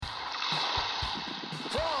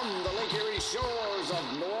From the Lake Erie shores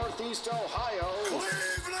of Northeast Ohio,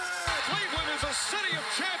 Cleveland is a city of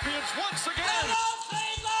champions once again.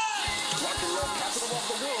 rock and roll capital of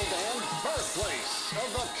the world and birthplace of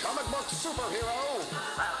the comic book superhero.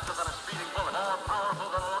 Faster than a speeding bullet, more powerful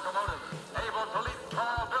than a locomotive, able to leap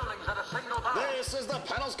tall buildings at a single bound. This is the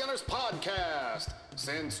Panel Scanners Podcast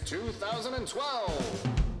since 2012.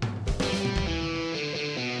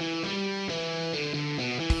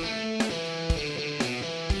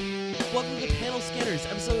 Welcome to Panel Scanners,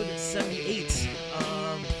 episode 78.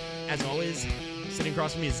 As always, sitting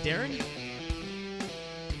across from me is Darren.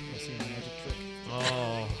 See a magic trick.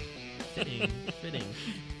 Oh, fitting.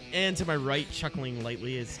 And to my right, chuckling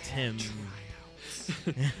lightly, is Tim.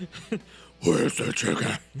 Where's the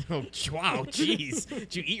chicken? Oh, wow, jeez.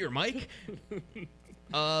 Did you eat your mic?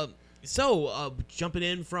 Jumping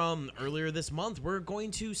in from earlier this month, we're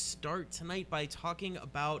going to start tonight by talking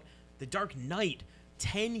about The Dark Knight.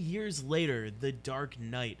 10 years later, The Dark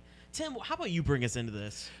Knight. Tim, how about you bring us into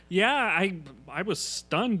this? Yeah, I was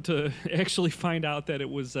stunned to actually find out that it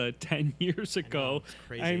was 10 years ago. It's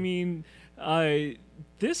crazy. I mean,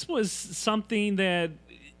 this was something that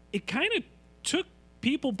it kind of took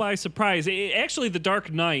people by surprise. Actually, The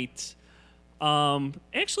Dark Knight,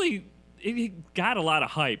 it got a lot of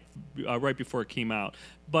hype right before it came out.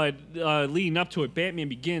 But leading up to it, Batman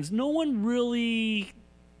Begins, no one really...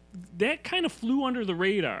 That kind of flew under the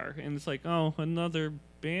radar. And it's like, oh, another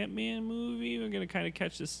Batman movie? We're going to kind of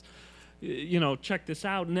catch this, check this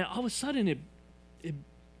out. And then all of a sudden it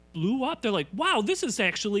blew up. They're like, wow, this is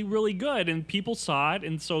actually really good. And people saw it.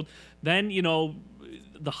 And so then,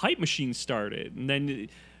 the hype machine started. And then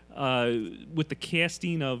with the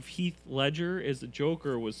casting of Heath Ledger as the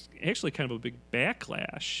Joker was actually kind of a big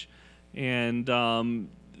backlash. And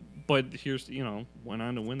but here's, went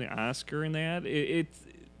on to win the Oscar and that. It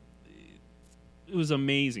was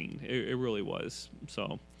amazing. It really was.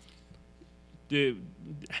 So, dude,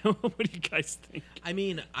 what do you guys think? I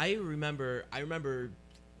mean, I remember,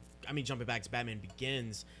 jumping back to Batman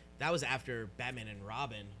Begins, that was after Batman and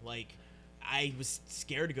Robin. Like, I was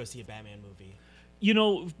scared to go see a Batman movie.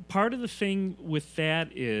 Part of the thing with that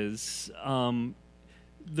is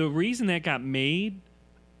the reason that got made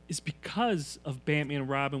is because of Batman and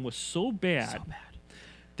Robin was so bad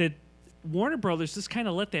that Warner Brothers just kind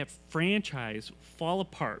of let that franchise fall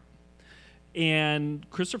apart. And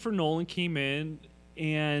Christopher Nolan came in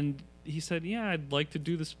and he said, yeah, I'd like to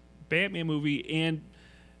do this Batman movie. And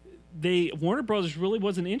Warner Brothers really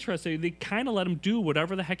wasn't interested. They kind of let him do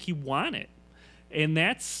whatever the heck he wanted. And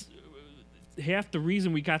that's half the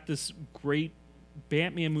reason we got this great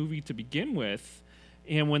Batman movie to begin with.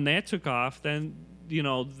 And when that took off, then,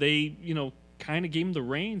 they, kind of gave him the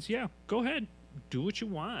reins. Yeah, go ahead. Do what you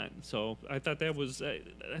want. So I thought that was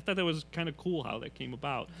kind of cool how that came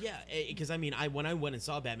about. Yeah, because when I went and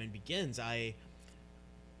saw Batman Begins, I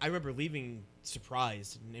remember leaving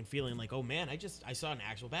surprised and feeling like, oh man, I saw an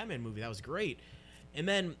actual Batman movie. That was great. And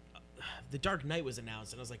then The Dark Knight was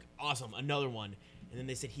announced, and I was like, awesome, another one. And then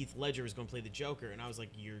they said Heath Ledger was going to play the Joker, and I was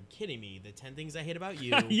like, you're kidding me. The 10 Things I Hate About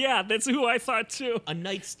You. Yeah, that's who I thought too. A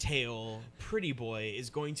Knight's Tale, Pretty Boy is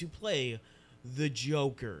going to play the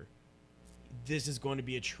Joker. This is going to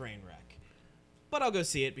be a train wreck. But I'll go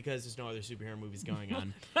see it because there's no other superhero movies going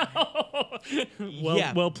on.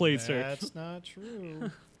 Well played, sir. That's not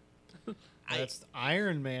true.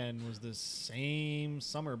 Iron Man was the same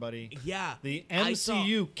summer, buddy. Yeah. The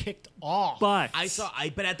MCU kicked off. But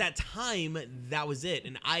but at that time, that was it.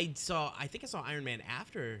 And I think I saw Iron Man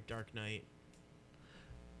after Dark Knight.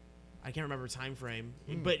 I can't remember time frame.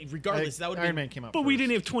 But regardless, that would Iron Man came out But first. we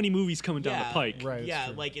didn't have 20 movies coming down the pike. Right. Yeah,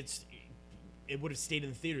 true. like it would have stayed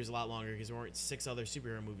in the theaters a lot longer because there weren't 6 other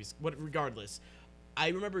superhero movies. But regardless, I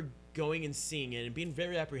remember going and seeing it and being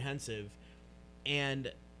very apprehensive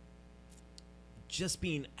and just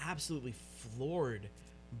being absolutely floored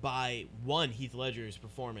by, one, Heath Ledger's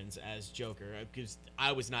performance as Joker, because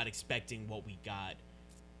I was not expecting what we got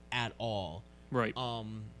at all. Right.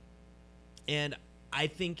 And I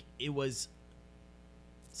think it was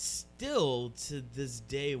still, to this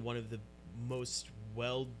day, one of the most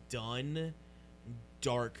well-done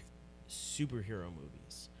dark superhero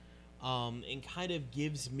movies. And kind of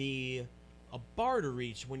gives me a bar to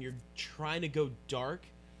reach when you're trying to go dark,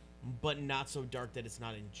 but not so dark that it's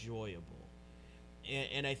not enjoyable.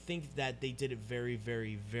 And I think that they did it very,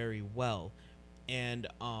 very, very well. And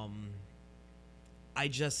I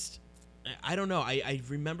don't know. I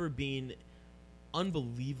remember being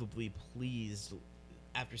unbelievably pleased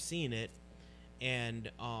after seeing it. And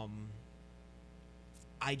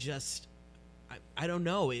I don't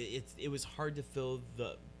know. It was hard to fill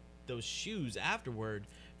the those shoes afterward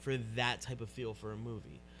for that type of feel for a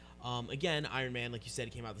movie. Again, Iron Man, like you said,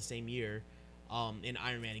 it came out the same year. And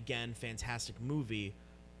Iron Man, again, fantastic movie.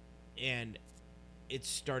 And it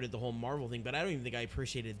started the whole Marvel thing, but I don't even think I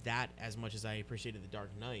appreciated that as much as I appreciated The Dark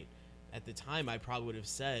Knight. At the time, I probably would have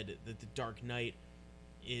said that The Dark Knight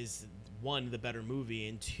is, one, the better movie,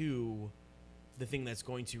 and two, the thing that's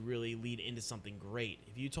going to really lead into something great.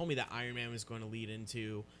 If you told me that Iron Man was going to lead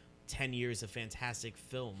into 10 years of fantastic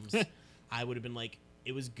films, I would have been like,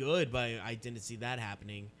 it was good, but I didn't see that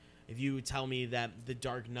happening. If you tell me that The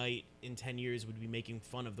Dark Knight in 10 years would be making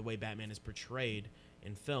fun of the way Batman is portrayed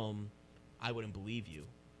in film, I wouldn't believe you.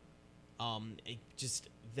 It just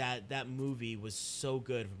that movie was so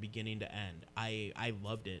good from beginning to end. I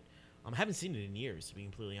loved it. I haven't seen it in years, to be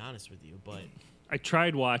completely honest with you, but I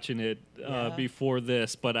tried watching it before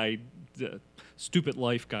this, but stupid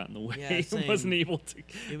life got in the way. Yeah, I wasn't able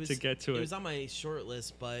to get to it. It was on my short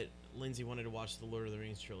list, but Lindsay wanted to watch the Lord of the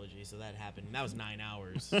Rings trilogy, so that happened. And that was 9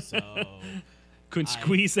 hours, so couldn't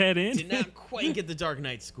squeeze that in. Did not quite get the Dark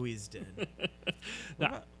Knight squeezed in. Go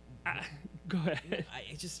ahead.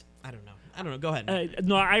 I don't know. Go ahead.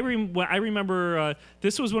 No, I remember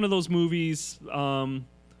this was one of those movies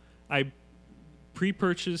I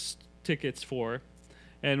pre-purchased tickets for,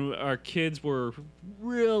 and our kids were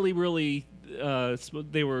really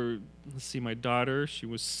they were, let's see, my daughter, she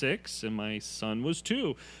was 6 and my son was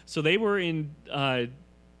 2, so they were in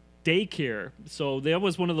daycare. So that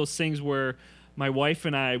was one of those things where my wife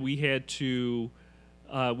and we had to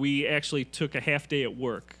we actually took a half day at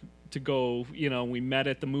work to go, we met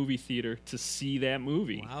at the movie theater to see that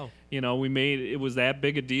movie. Wow. We made it was that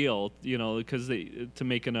big a deal, because to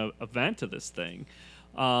make an event of this thing.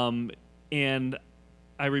 And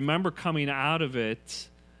I remember coming out of it,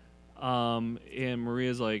 and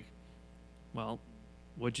Maria's like, well,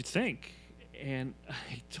 what'd you think? And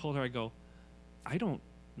I told her, I go, I don't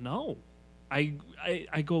know. I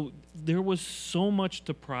go, there was so much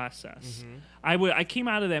to process. Mm-hmm. I came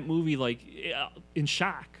out of that movie like in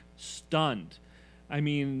shock, stunned. I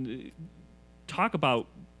mean, talk about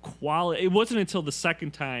quality. It wasn't until the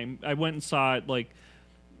second time I went and saw it,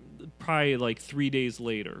 probably 3 days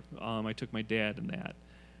later. I took my dad in that,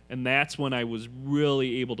 and that's when I was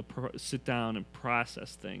really able to sit down and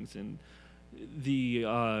process things. And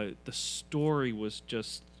the story was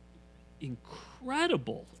just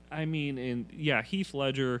incredible. I mean, and yeah, Heath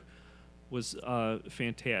Ledger was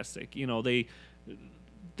fantastic.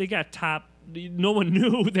 They got top. No one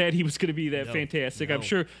knew that he was going to be that fantastic. No. I'm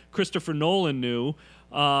sure Christopher Nolan knew.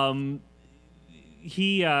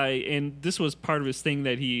 He and this was part of his thing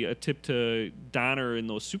that he tipped to Donner in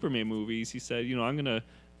those Superman movies. He said, I'm going to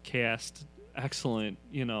cast excellent,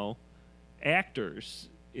 actors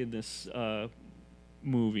in this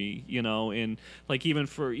movie, and even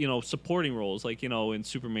for supporting roles, in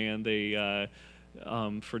Superman they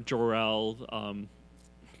for Jor-El,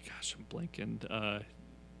 gosh, I'm blanking,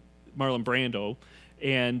 Marlon Brando,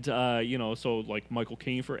 and so Michael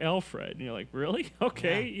Caine for Alfred, and you're like, really?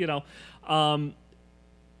 Okay. Yeah.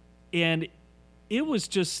 And it was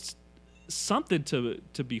just something to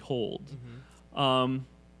behold. Mm-hmm.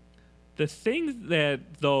 The thing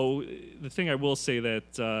I will say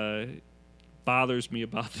that bothers me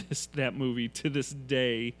about that movie to this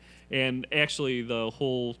day, and actually the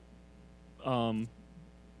whole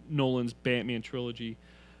Nolan's Batman trilogy,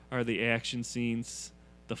 are the action scenes,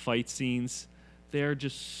 the fight scenes. They're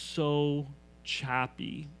just so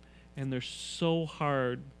choppy, and they're so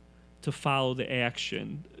hard to follow the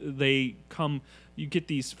action. You get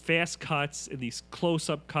these fast cuts and these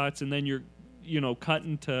close-up cuts, and then you're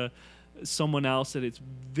cutting to someone else, and it's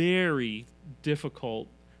very difficult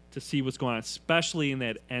to see what's going on, especially in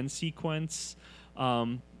that end sequence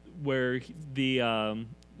where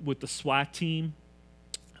with the SWAT team,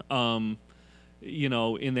 in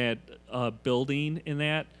that building, in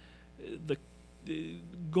that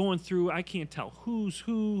going through, I can't tell who's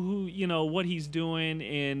who, what he's doing,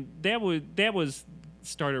 and that was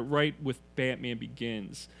started right with Batman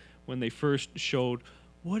Begins when they first showed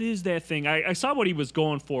what is that thing. I saw what he was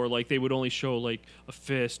going for, they would only show a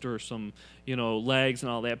fist or some legs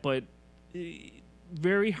and all that, but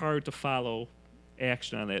very hard to follow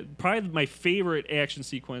action on that. Probably my favorite action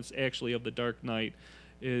sequence actually of The Dark Knight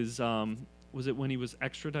is was it when he was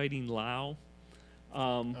extraditing Lau?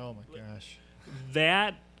 Oh my gosh.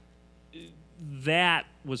 That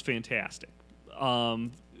was fantastic.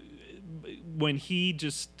 When he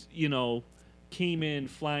just, came in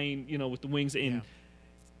flying, with the wings, and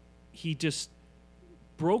he just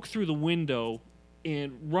broke through the window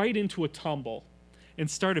and right into a tumble. and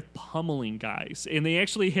started pummeling guys. And they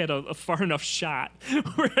actually had a far enough shot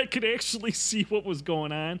where I could actually see what was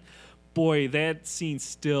going on. Boy, that scene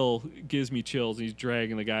still gives me chills. He's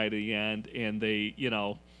dragging the guy to the end, and they,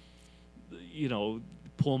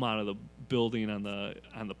 pull him out of the building on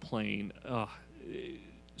the plane.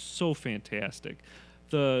 So fantastic.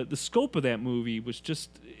 The scope of that movie was just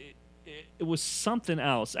it was something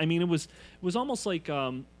else. I mean, it was almost like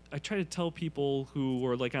I try to tell people who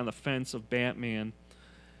were like on the fence of Batman.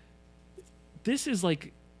 This is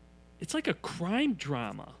like it's like a crime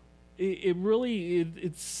drama.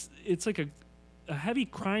 It's like a heavy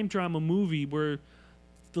crime drama movie where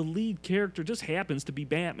the lead character just happens to be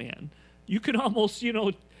Batman. You could almost,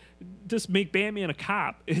 just make Batman a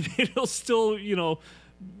cop and it'll still,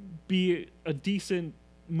 be a decent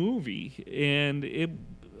movie. And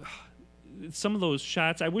some of those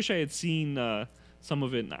shots, I wish I had seen some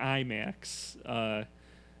of it in IMAX. I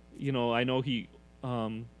know he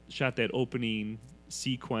shot that opening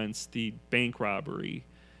sequence, the bank robbery,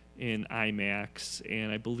 in IMAX,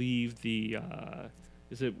 and I believe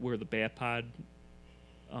is it where the Batpod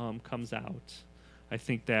comes out? I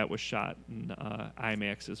think that was shot in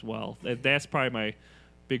IMAX as well. That's probably my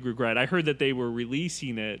big regret. I heard that they were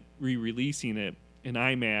re-releasing it in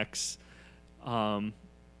IMAX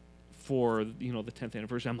for the 10th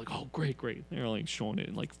anniversary. I'm like, oh, great. They're like showing it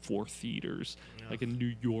in like 4 theaters, like in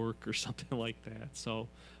New York or something like that. So,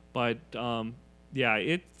 but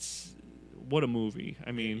it's. What a movie.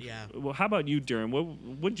 I mean, well, how about you, Darren?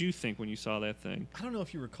 What did you think when you saw that thing? I don't know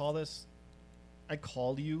if you recall this. I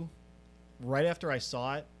called you right after I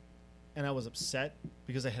saw it, and I was upset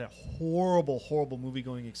because I had a horrible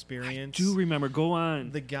movie-going experience. I do remember. Go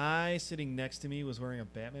on. The guy sitting next to me was wearing a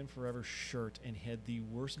Batman Forever shirt and had the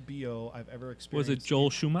worst BO I've ever experienced. Was it Joel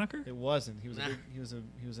Schumacher? It wasn't. He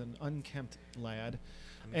was an unkempt lad,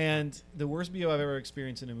 and the worst BO I've ever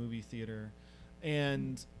experienced in a movie theater,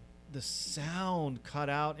 and the sound cut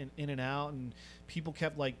out and in and out, and people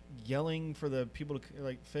kept like yelling for the people to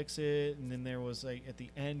like fix it, and then there was like at the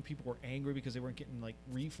end people were angry because they weren't getting like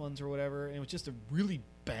refunds or whatever, and it was just a really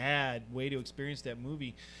bad way to experience that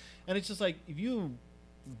movie. And it's just like if you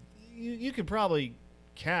could probably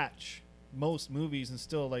catch most movies and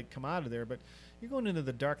still like come out of there, but you're going into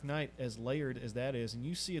The Dark Knight as layered as that is, and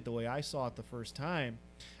you see it the way I saw it the first time,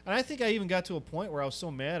 and I think I even got to a point where I was so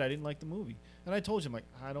mad I didn't like the movie. And I told you, I'm like,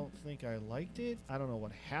 I don't think I liked it. I don't know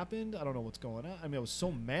what happened. I don't know what's going on. I mean, I was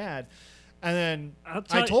so mad. And then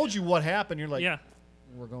I told you what happened. You're like,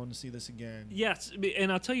 we're going to see this again. Yes.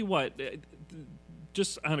 And I'll tell you what,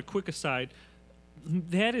 just on a quick aside,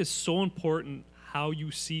 that is so important how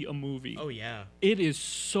you see a movie. Oh, yeah. It is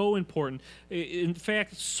so important. In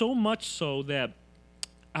fact, so much so that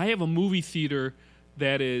I have a movie theater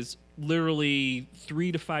that is literally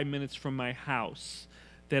 3 to 5 minutes from my house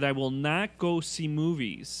that I will not go see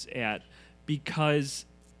movies at because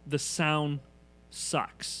the sound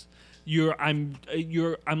sucks. I'm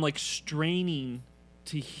like straining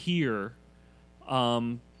to hear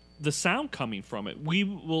the sound coming from it. We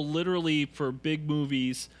will literally, for big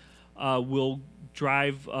movies, we'll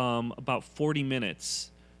drive about 40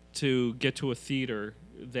 minutes to get to a theater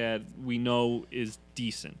that we know is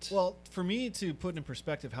decent. Well, for me to put in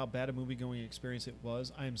perspective how bad a movie-going experience it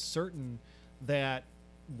was, I'm certain that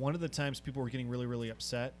one of the times people were getting really, really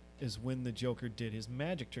upset is when the Joker did his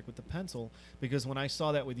magic trick with the pencil, because when I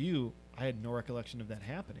saw that with you, I had no recollection of that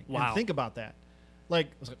happening. Wow. And think about that. Like,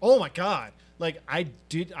 I was like, oh my God. Like,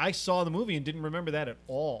 I saw the movie and didn't remember that at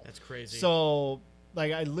all. That's crazy. So,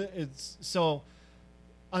 like, it's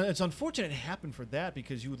unfortunate it happened for that,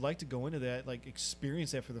 because you would like to go into that, like,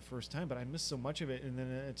 experience that for the first time, but I missed so much of it,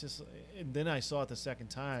 and then I saw it the second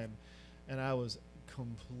time, and I was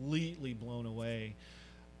completely blown away.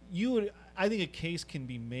 I think a case can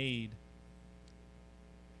be made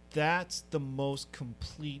that's the most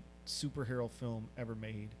complete superhero film ever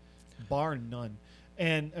made, bar none.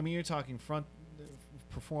 And I mean, you're talking front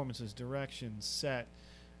performances, direction, set,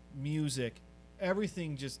 music,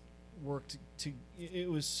 everything just worked it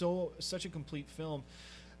was such a complete film,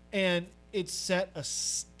 and it set a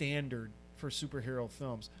standard for superhero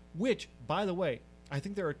films, which, by the way, I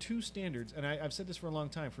think there are 2 standards, and I've said this for a long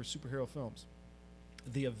time, for superhero films.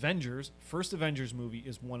 The first Avengers movie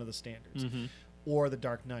is one of the standards, or The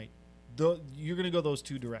Dark Knight. You're going to go those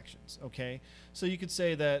 2 directions, okay? So you could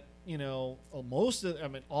say that,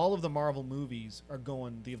 all of the Marvel movies are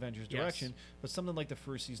going the Avengers direction, but something like the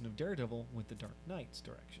first season of Daredevil went the Dark Knight's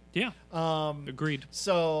direction. Yeah. Agreed.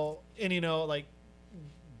 So, and like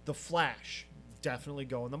The Flash, definitely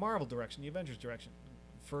go in the Marvel direction, the Avengers direction.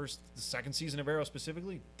 The second season of Arrow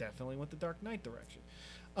specifically, definitely went the Dark Knight direction.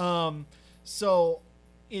 So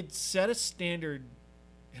it set a standard.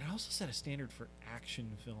 It also set a standard for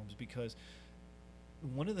action films, because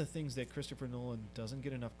one of the things that Christopher Nolan doesn't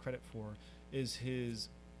get enough credit for is his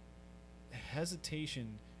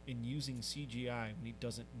hesitation in using CGI when he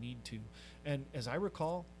doesn't need to. And as I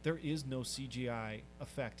recall, there is no CGI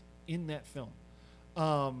effect in that film.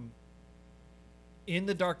 In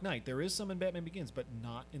The Dark Knight, there is some in Batman Begins, but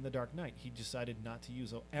not in The Dark Knight. He decided not to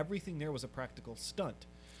use. So everything there was a practical stunt.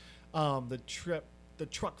 The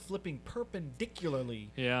truck flipping perpendicularly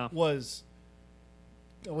was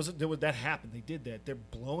that happened. They did that. They're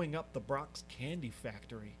blowing up the Bronx Candy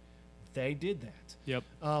Factory. They did that. Yep.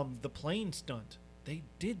 The plane stunt. They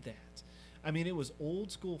did that. I mean, it was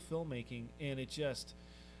old school filmmaking, and it just,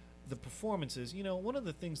 the performances. You know, one of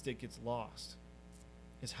the things that gets lost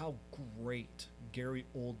is how great Gary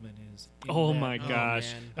Oldman is. Oh that my movie.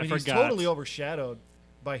 gosh, I mean, I he's forgot. totally overshadowed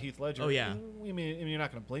by Heath Ledger. Oh, yeah. I mean, you're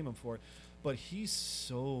not going to blame him for it, but he's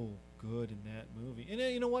so good in that movie. And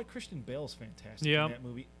you know what? Christian Bale's fantastic in that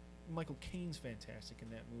movie. Michael Caine's fantastic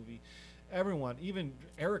in that movie. Everyone, even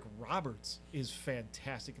Eric Roberts, is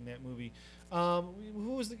fantastic in that movie.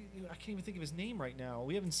 Who was I can't even think of his name right now.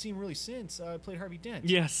 We haven't seen him really since. Played Harvey Dent.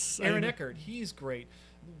 Yes, Aaron Eckhart. He's great.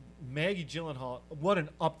 Maggie Gyllenhaal. What an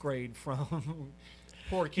upgrade from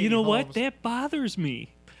poor Katie You know Holmes. what? That bothers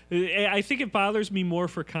me. I think it bothers me more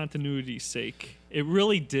for continuity's sake. It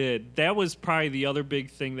really did. That was probably the other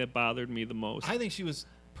big thing that bothered me the most. I think she was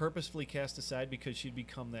purposefully cast aside because she'd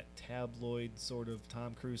become that tabloid sort of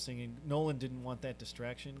Tom Cruise singing. Nolan didn't want that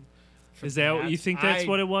distraction. Is that what you think? That's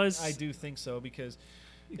what it was? I do think so, because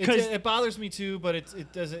it bothers me too, but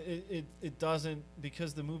it doesn't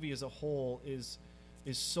because the movie as a whole is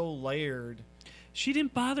so layered. She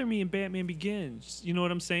didn't bother me in Batman Begins. You know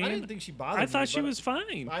what I'm saying? I didn't think she bothered me. I thought she was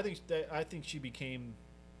fine. I think she became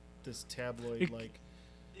this tabloid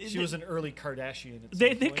she was an early Kardashian.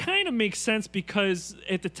 That kind of makes sense, because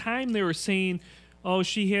at the time they were saying, "Oh,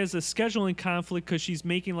 she has a scheduling conflict because she's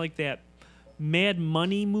making like that Mad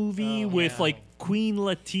Money movie with like Queen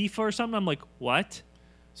Latifah or something." I'm like, "What?"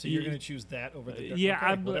 So you're going to choose that over the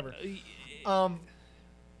whatever.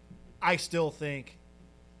 I still think,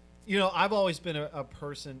 I've always been a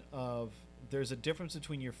person of, there's a difference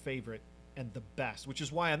between your favorite and the best, which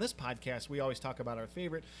is why on this podcast we always talk about our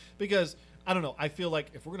favorite, because I don't know, I feel like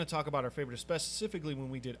if we're going to talk about our favorite, specifically when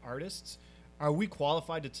we did artists, are we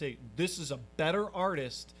qualified to say this is a better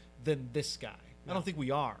artist than this guy? I don't think we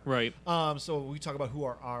are. Right. So we talk about who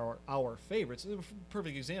are our favorites. A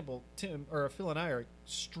perfect example, Phil and I are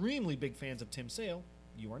extremely big fans of Tim Sale.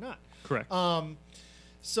 You are not. Correct.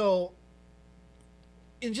 So,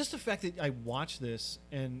 in just the fact that I watched this,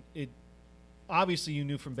 and it obviously you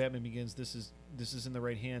knew from Batman Begins this is in the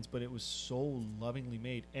right hands, but it was so lovingly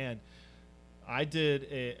made, and I did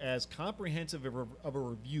as comprehensive of a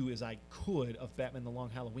review as I could of Batman: The Long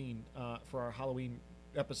Halloween for our Halloween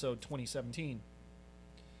episode 2017.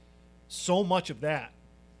 So much of that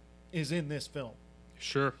is in this film.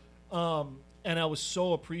 Sure. And I was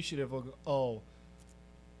so appreciative of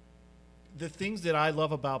the things that I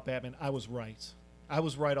love about Batman. I was right. I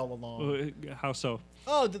was right all along. How so?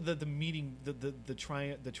 Oh, the meeting, the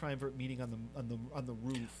triumvirate meeting on the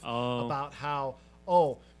roof about how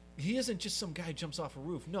he isn't just some guy who jumps off a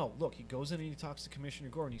roof. No, look, he goes in and he talks to Commissioner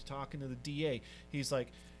Gordon. He's talking to the DA. He's like,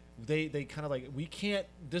 they kind of like, we can't.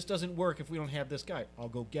 This doesn't work if we don't have this guy. I'll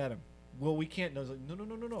go get him. Well, we can't. And I was like,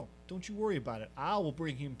 no. Don't you worry about it. I will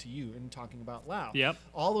bring him to you. And talking about Lau. Yep.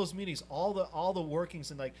 All those meetings, all the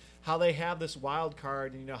workings, and like how they have this wild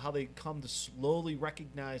card, and how they come to slowly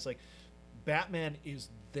recognize like Batman is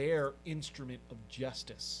their instrument of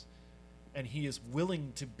justice, and he is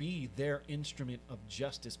willing to be their instrument of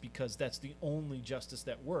justice because that's the only justice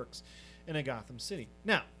that works in a Gotham City.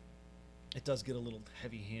 Now, it does get a little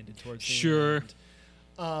heavy-handed towards the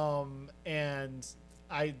end. And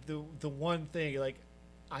the one thing, like,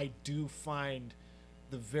 I do find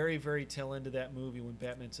the very, very tail end of that movie when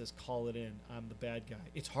Batman says, "Call it in, I'm the bad guy."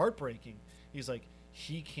 It's heartbreaking. He's like,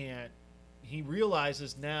 he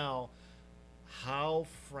realizes now how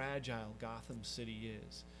fragile Gotham City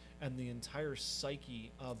is, and the entire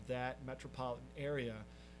psyche of that metropolitan area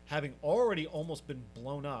having already almost been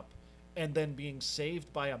blown up and then being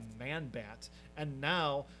saved by a man-bat, and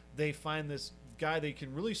now they find this guy they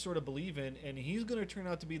can really sort of believe in, and he's going to turn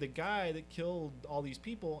out to be the guy that killed all these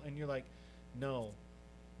people, and you're like, no,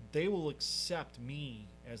 they will accept me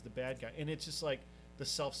as the bad guy. And it's just like the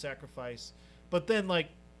self-sacrifice. But then like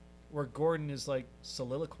where Gordon is like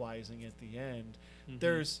soliloquizing at the end,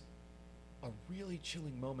 there's a really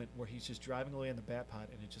chilling moment where he's just driving away in the Batpod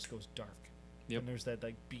and it just goes dark. Yep. And there's that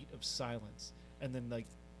like beat of silence, and then like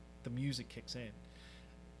the music kicks in.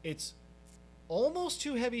 it's almost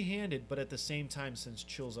too heavy-handed, but at the same time sends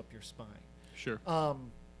chills up your spine. Sure.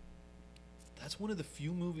 That's one of the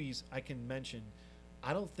few movies I can mention.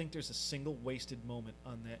 I don't think there's a single wasted moment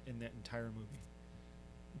in that entire movie.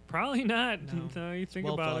 Probably not. No. You think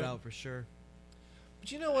well about thought it. out for sure.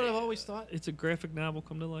 But you know what I've always thought? It's a graphic novel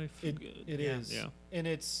come to life. It is. Yeah. And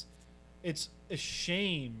it's a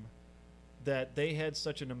shame that they had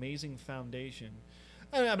such an amazing foundation.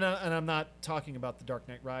 And I'm not talking about The Dark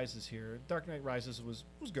Knight Rises here. Dark Knight Rises was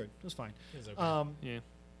good. It was fine. It was okay. Yeah.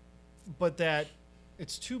 But that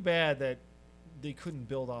it's too bad that they couldn't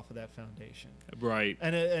build off of that foundation. Right.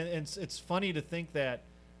 And it's funny to think that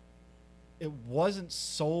it wasn't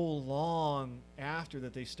so long after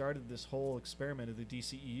that they started this whole experiment of the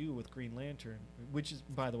DCEU with Green Lantern, which is,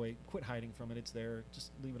 by the way, quit hiding from it. It's there. Just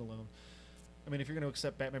leave it alone. I mean, if you're going to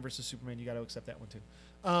accept Batman versus Superman, you got to accept that one too.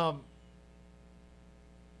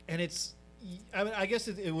 And it's, I guess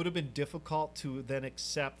it would have been difficult to then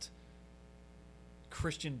accept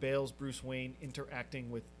Christian Bale's Bruce Wayne interacting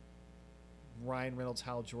with Ryan Reynolds,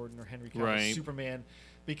 Hal Jordan, or Henry Cavill's Superman,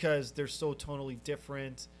 because they're so tonally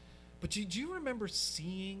different. But do you remember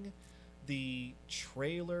seeing the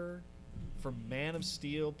trailer for Man of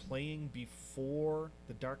Steel playing before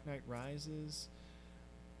The Dark Knight Rises,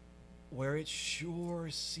 where it sure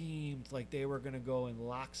seemed like they were going to go in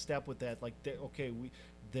lockstep with that? Like,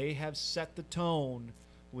 they have set the tone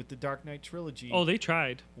with the Dark Knight trilogy. Oh, they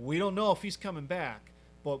tried. We don't know if he's coming back,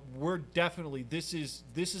 but we're definitely this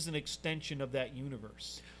is an extension of that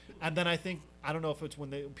universe. And then I don't know if it's when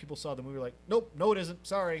people saw the movie like, nope, no, it isn't.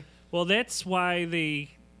 Sorry. Well, that's why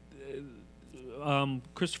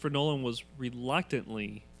Christopher Nolan was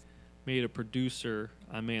reluctantly made a producer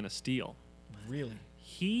on Man of Steel. Really?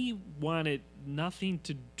 He wanted nothing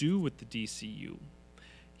to do with the DCU.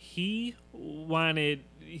 He wanted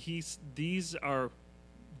he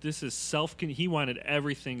wanted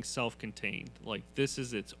everything self-contained. Like, this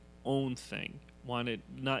is its own thing.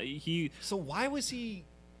 So why was he?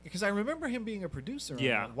 Because I remember him being a producer.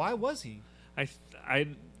 Yeah. On that. Why was he?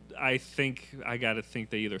 I think I got to think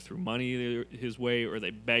they either threw money his way or they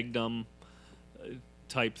begged him,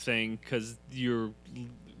 type thing, because you're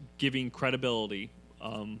giving credibility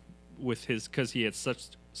with his, because he had such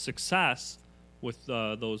success with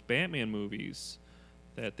those Batman movies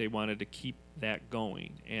that they wanted to keep that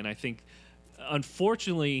going. And I think,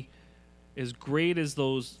 unfortunately, as great as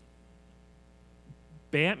those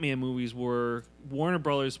Batman movies were, Warner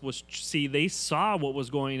Brothers they saw what was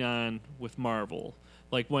going on with Marvel.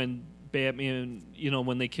 Like when Batman,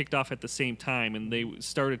 when they kicked off at the same time and they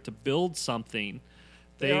started to build something.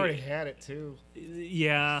 They already had it too.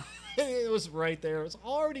 Yeah. It was right there. It was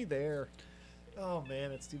already there. Oh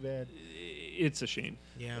man, it's too bad. It's a shame.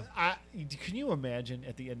 Yeah. Can you imagine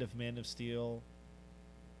at the end of Man of Steel,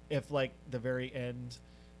 if like the very end,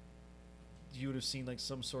 you would have seen like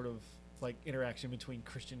some sort of like interaction between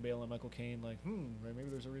Christian Bale and Michael Caine? Like, maybe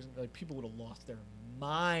there's a reason. Like, people would have lost their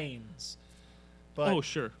minds. But, oh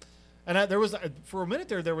sure. And there was for a minute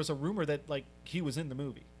there was a rumor that like he was in the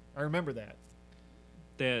movie. I remember that.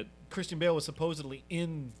 That Christian Bale was supposedly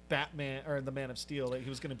in Batman or in the Man of Steel. Like, he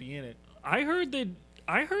was going to be in it. I heard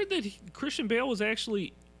that Christian Bale was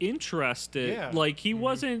actually interested. Yeah. Like, he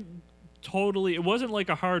wasn't totally. It wasn't like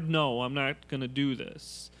a hard no. I'm not going to do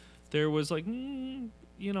this. There was like,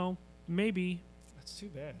 maybe. That's too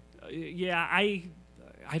bad. Yeah, I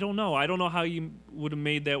don't know. I don't know how you would have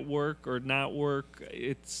made that work or not work.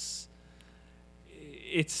 It's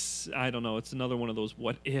I don't know. It's another one of those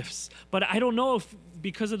what ifs. But I don't know if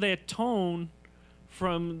because of that tone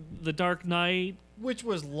from The Dark Knight, which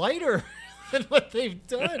was lighter than what they've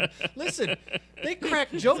done. Listen, they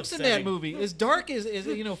cracked jokes in that movie. As dark as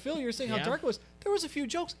Phil, you're saying how dark it was. There was a few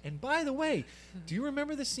jokes. And by the way, do you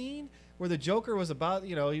remember the scene where the Joker was about,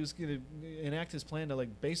 he was going to enact his plan to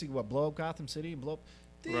like basically blow up Gotham City and blow up.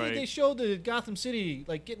 They showed the Gotham City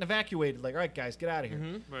like getting evacuated. Like, all right, guys, get out of here.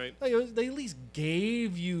 Mm-hmm. Right. Like, they at least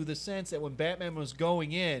gave you the sense that when Batman was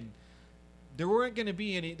going in, there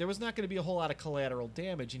was not going to be a whole lot of collateral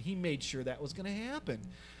damage, and he made sure that was going to happen.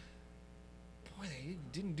 Boy, they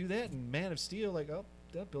didn't do that in Man of Steel. Like, oh,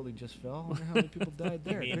 that building just fell. I wonder how many people died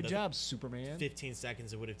there. Good job, Superman. 15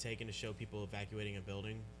 seconds it would have taken to show people evacuating a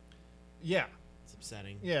building. Yeah. It's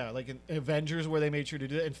upsetting. Yeah, like in Avengers where they made sure to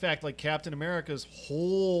do that. In fact, like Captain America's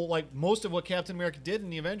whole, like most of what Captain America did in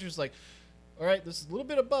the Avengers, like, all right, this is a little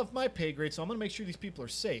bit above my pay grade, so I'm going to make sure these people are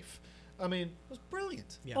safe. I mean, it was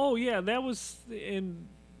brilliant. Yeah. Oh, yeah, that was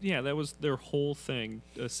their whole thing,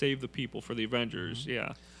 save the people for the Avengers,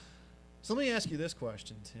 yeah. So let me ask you this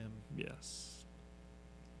question, Tim. Yes.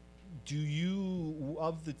 Do you,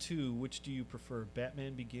 of the two, which do you prefer,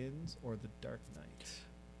 Batman Begins or The Dark Knight?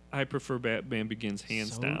 I prefer Batman Begins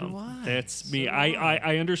hands So down. do I. That's me. So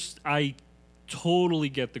do I totally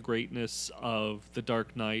get the greatness of The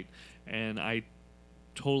Dark Knight, and I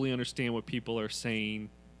totally understand what people are saying,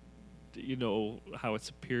 how it's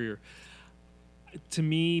superior. To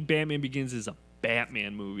me, Batman Begins is a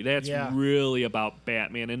Batman movie. That's really about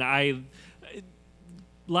Batman, and a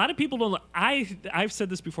lot of people don't. I've said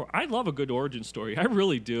this before. I love a good origin story. I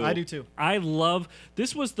really do. I do too.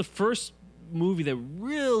 This was the first movie that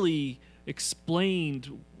really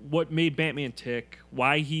explained what made Batman tick,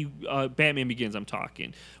 why he Batman Begins. I'm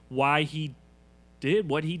talking why he did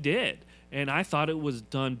what he did, and I thought it was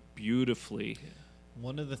done beautifully.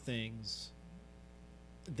 One of the things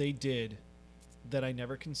they did that I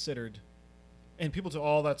never considered, and people say,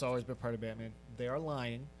 "Oh, that's always been part of Batman." They are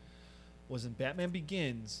lying. Was in Batman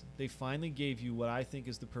Begins, they finally gave you what I think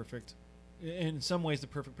is the perfect, in some ways, the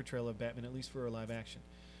perfect portrayal of Batman, at least for a live action.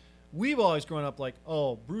 We've always grown up like,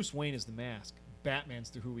 oh, Bruce Wayne is the mask.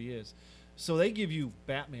 Batman's who he is. So they give you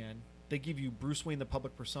Batman, they give you Bruce Wayne, the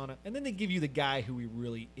public persona, and then they give you the guy who he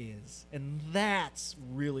really is. And that's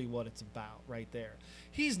really what it's about right there.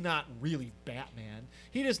 He's not really Batman.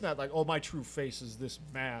 He just not like, oh, my true face is this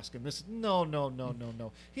mask and this. No.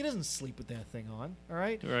 He doesn't sleep with that thing on, all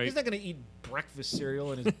right? Right. He's not going to eat breakfast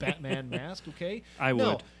cereal in his Batman mask, okay? I No,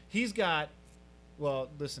 would. he's got, well,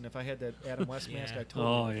 listen, if I had that Adam West mask, I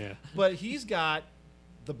told you. Oh, yeah. But he's got,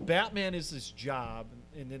 the Batman is his job,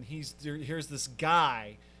 and then here's this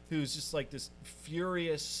guy who's just like this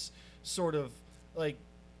furious sort of like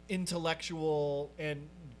intellectual and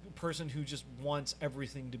person who just wants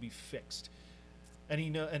everything to be fixed. And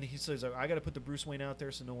he says, I got to put the Bruce Wayne out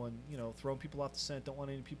there so no one, throwing people off the scent. Don't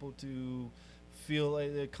want any people to feel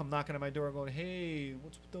like they come knocking at my door going, hey,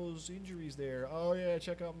 what's with those injuries there? Oh yeah,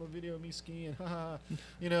 check out my video of me skiing.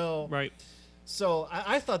 Right. So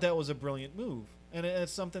I thought that was a brilliant move, and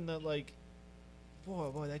it's something that like,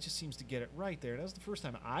 boy, that just seems to get it right there. That was the first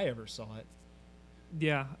time I ever saw it.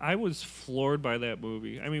 Yeah, I was floored by that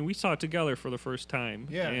movie. I mean, we saw it together for the first time.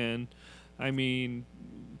 Yeah. And, I mean,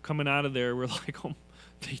 coming out of there, we're like, oh,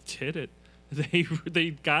 they did it.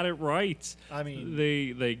 They got it right. I mean,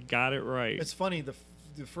 they got it right. it's funny. The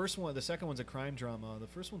first one, the second one's a crime drama. The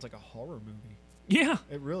first one's like a horror movie. Yeah.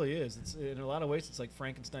 It really is. It's in a lot of ways, it's like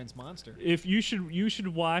Frankenstein's monster. If you should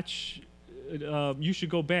watch, you should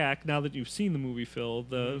go back now that you've seen the movie, Phil.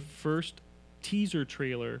 The first teaser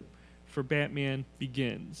trailer for Batman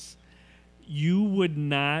Begins. You would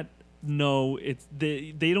not know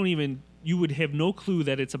they don't even. You would have no clue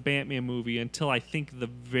that it's a Batman movie until I think the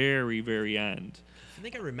very, very end. I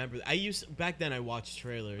think I remember. Back then I watched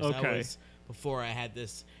trailers. Okay. That was before I had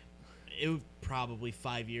this. It was probably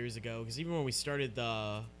 5 years ago, because even when we started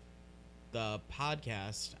the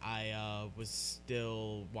podcast, I was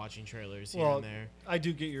still watching trailers here and there. I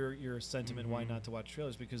do get your sentiment why not to watch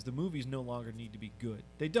trailers, because the movies no longer need to be good.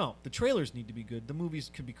 They don't. The trailers need to be good. The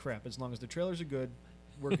movies could be crap. As long as the trailers are good,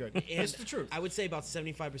 we're good. It's the truth. I would say about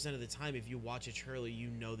 75% of the time, if you watch a trailer, you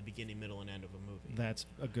know the beginning, middle, and end of a movie. That's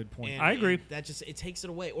a good point. And I agree. That just it takes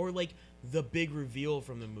it away, or like the big reveal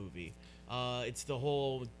from the movie. It's the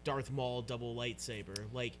whole Darth Maul double lightsaber.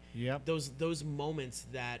 Like Yep. those moments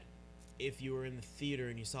that, if you were in the theater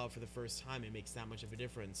and you saw it for the first time, it makes that much of a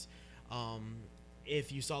difference.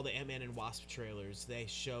 If you saw the Ant-Man and Wasp trailers, they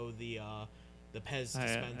show the Pez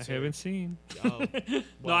dispenser. I haven't seen. Oh, No,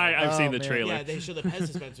 well, I've seen the man. trailer. yeah, they show the Pez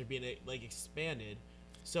dispenser being like expanded.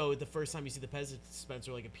 So the first time you see the Pez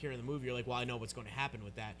dispenser like appear in the movie, you're like, well, I know what's going to happen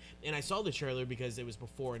with that. And I saw the trailer because it was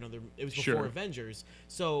before Sure. Avengers.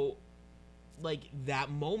 So like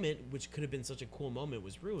that moment, which could have been such a cool moment,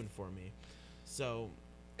 was ruined for me. So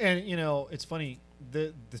And it's funny.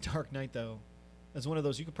 The Dark Knight though, is one of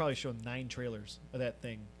those you could probably show 9 trailers of that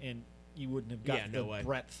thing, and you wouldn't have got the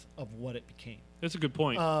breadth of what it became. That's a good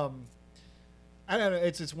point. I don't know.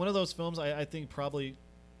 It's one of those films. I think probably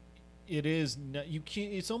it is. You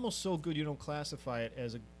can't. It's almost so good you don't classify it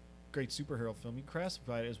as a great superhero film. You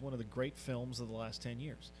classify it as one of the great films of the last 10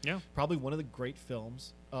 years. Yeah. Probably one of the great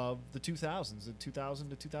films of the 2000s, the 2000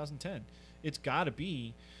 to 2010. It's got to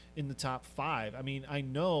be in the top 5. I mean, I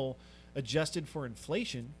know adjusted for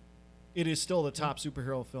inflation, it is still the top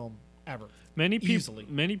superhero film ever. Many easily.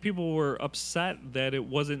 people were upset that it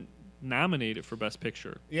wasn't nominated for Best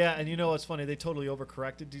Picture. Yeah, and it's funny. They totally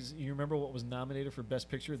overcorrected. You remember what was nominated for Best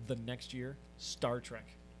Picture the next year? Star Trek.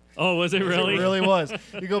 Oh, was it really? It really was.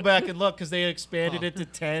 You go back and look, because they expanded it to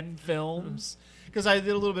 10 films. Because I did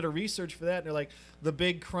a little bit of research for that, and they're like, the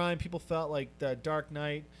big crime, people felt like the Dark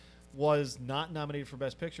Knight was not nominated for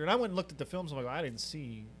Best Picture. And I went and looked at the films. I'm like, I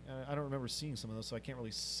don't remember seeing some of those, so I can't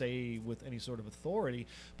really say with any sort of authority.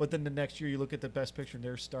 But then the next year you look at the Best Picture and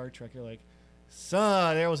there's Star Trek. You're like,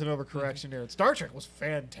 son, there was an overcorrection there. Star Trek was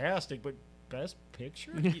fantastic, but Best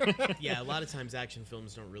Picture? Yeah, a lot of times action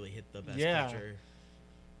films don't really hit the Best Yeah. Picture.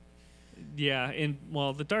 Yeah, and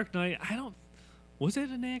well, The Dark Knight. Was it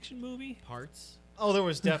an action movie? Parts. Oh, there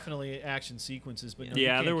was definitely action sequences, but no, you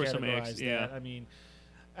Yeah, can't there were some categorize action- yeah. that. I mean,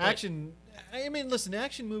 action. I mean, listen,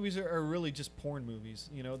 action movies are really just porn movies.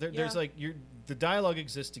 You know, there's Yeah. like the dialogue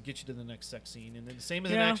exists to get you to the next sex scene, and then the same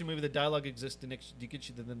as an Yeah. action movie, the dialogue exists to get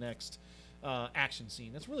you to the next action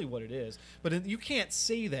scene. That's really what it is. But you can't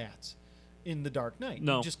say that in The Dark Knight.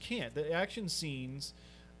 No. You just can't. The action scenes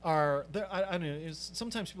are I don't know.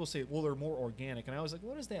 Sometimes people say, well, they're more organic, and I was like,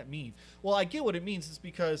 what does that mean? Well, I get what it means. It's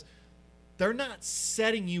because they're not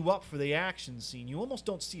setting you up for the action scene. You almost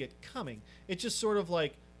don't see it coming. It's just sort of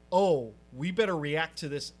like, oh, we better react to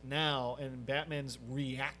this now, and Batman's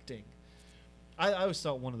reacting. I always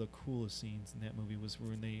thought one of the coolest scenes in that movie was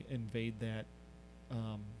when they invade that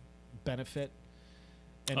benefit,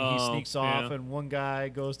 and he Oh, sneaks off, yeah. and one guy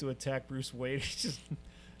goes to attack Bruce Wayne. He just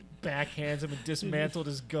backhands him and dismantled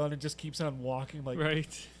his gun and just keeps on walking. Like,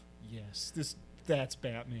 Right. yes, that's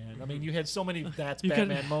Batman. I mean, you had so many that's You can-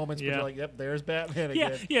 Batman moments, but yeah. you're like, yep, there's Batman Yeah,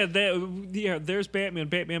 again. there's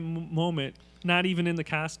Batman moment, not even in the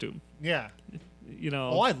costume. Yeah. You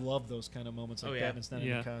know. Oh, I love those kind of moments, like Oh, yeah. Batman's not in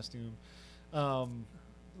Yeah. the costume.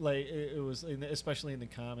 Like it was, especially in the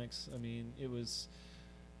comics. I mean,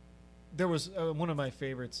 there was one of my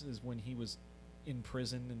favorites is when he was in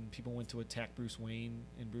prison and people went to attack Bruce Wayne,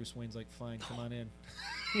 and Bruce Wayne's like, "Fine, come on in,"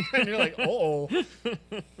 and you're like, "Oh."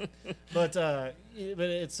 But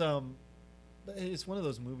it's one of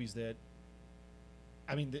those movies that,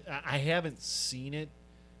 I mean, I haven't seen it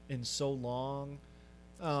in so long,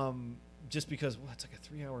 just because it's like a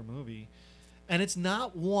 3-hour movie, and it's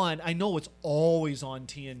not one. I know it's always on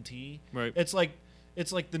TNT. Right. It's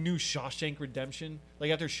like the new Shawshank Redemption.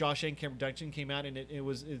 Like after Shawshank Redemption came out and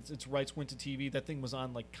its rights went to TV, that thing was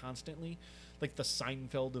on like constantly, like the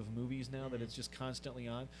Seinfeld of movies now, that it's just constantly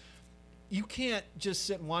on. You can't just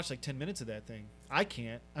sit and watch like 10 minutes of that thing. I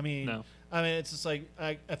can't. I mean, No. It's just like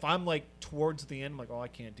if I'm like towards the end, I'm like, oh, I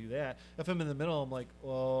can't do that. If I'm in the middle, I'm like,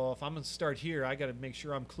 well, if I'm gonna start here, I got to make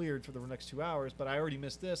sure I'm cleared for the next 2 hours. But I already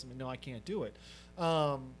missed this. I mean, no, I can't do it.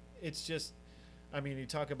 It's just, I mean, you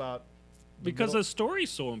talk about Because the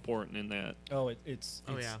story's so important in that. it's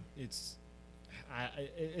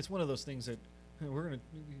one of those things that we're gonna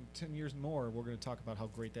 10 years more. We're gonna talk about how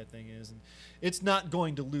great that thing is, and it's not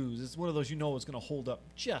going to lose. It's one of those it's going to hold up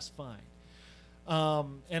just fine.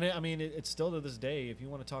 It's still to this day. If you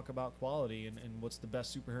want to talk about quality and what's the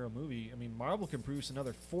best superhero movie, I mean, Marvel can produce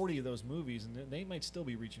another 40 of those movies, and they might still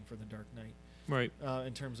be reaching for The Dark Knight, Right.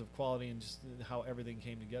 in terms of quality and just how everything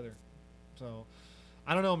came together. So,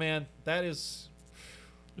 I don't know, man. That is.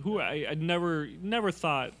 Who I never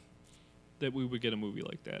thought that we would get a movie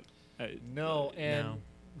like that. No, and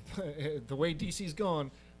the way DC's going,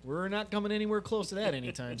 we're not coming anywhere close to that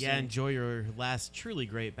anytime soon. Yeah, enjoy your last truly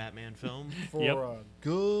great Batman film. For Yep. a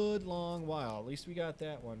good long while. At least we got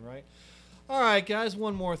that one right. All right, guys,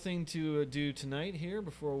 one more thing to do tonight here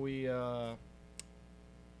before we bow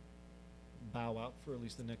out for at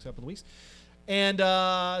least the next couple of weeks. And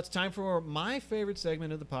it's time for my favorite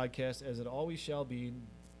segment of the podcast, as it always shall be,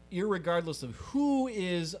 irregardless of who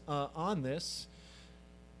is on this,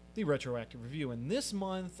 the retroactive review. And this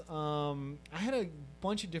month, I had a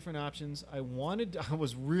bunch of different options. I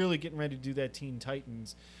was really getting ready to do that Teen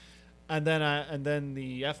Titans, and then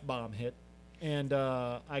the F-bomb hit, and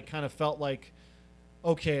I kind of felt like,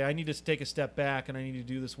 okay, I need to take a step back, and I need to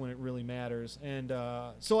do this when it really matters. And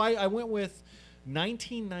so I went with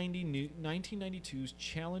 1992's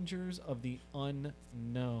Challengers of the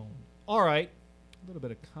Unknown. All right, a little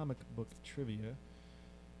bit of comic book trivia.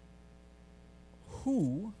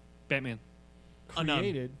 Who Batman.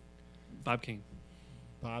 created Bob Kane.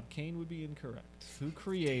 Bob Kane would be incorrect. Who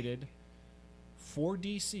created for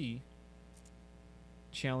DC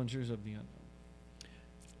Challengers of the Unknown?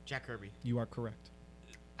 Jack Kirby. You are correct.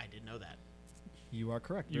 I didn't know that. You are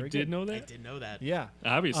correct. You Very did good. know I that? did know that. Yeah.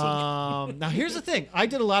 Obviously. Now here's the thing. I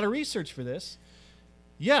did a lot of research for this.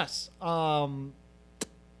 Yes. Mr.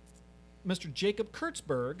 Jacob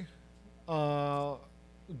Kurtzberg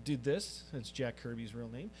did this. That's Jack Kirby's real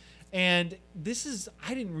name. And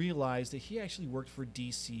I didn't realize that he actually worked for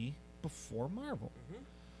DC before Marvel.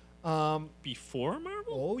 Before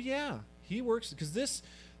Marvel? Oh yeah, he works because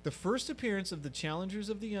The first appearance of the Challengers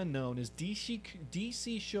of the Unknown is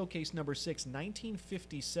DC Showcase number 6,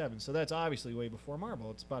 1957. So that's obviously way before Marvel.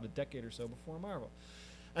 It's about a decade or so before Marvel.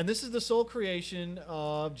 And this is the sole creation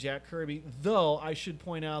of Jack Kirby, though I should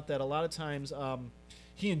point out that a lot of times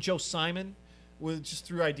he and Joe Simon just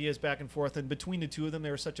threw ideas back and forth, and between the two of them, they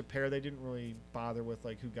were such a pair, they didn't really bother with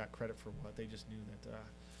like who got credit for what. They just knew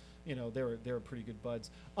that they were pretty good buds.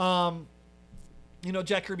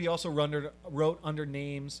 Jack Kirby also wrote under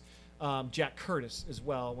names Jack Curtis as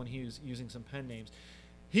well when he was using some pen names.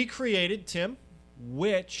 He created, Tim,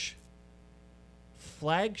 which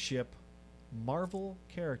flagship Marvel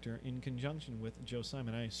character in conjunction with Joe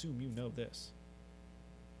Simon? I assume you know this.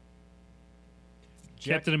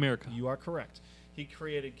 Captain America. You are correct. He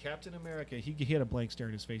created Captain America. He had a blank stare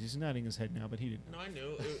in his face. He's nodding his head now, but he didn't. No, I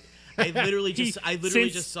knew. I literally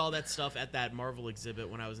just saw that stuff at that Marvel exhibit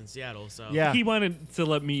when I was in Seattle. So Yeah. He wanted to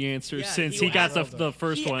let me answer Yeah, since he he got asked- the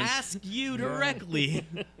first he one. asked you directly.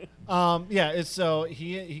 So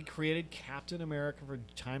he created Captain America for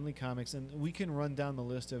Timely Comics, and we can run down the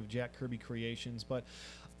list of Jack Kirby creations, but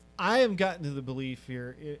I have gotten to the belief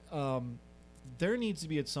here, there needs to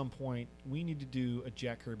be at some point, we need to do a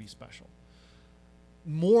Jack Kirby special.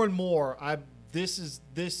 More and more, this is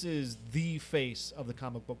the face of the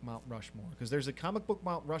comic book Mount Rushmore, because there's a comic book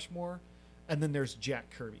Mount Rushmore, and then there's Jack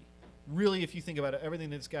Kirby. Really, if you think about it, everything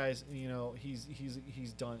this guy's,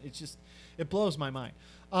 he's done. It blows my mind.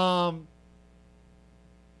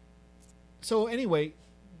 So anyway,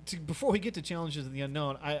 before we get to Challenges of the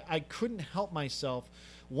Unknown, I couldn't help myself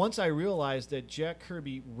once I realized that Jack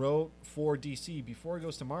Kirby wrote for DC before he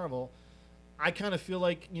goes to Marvel. I kind of feel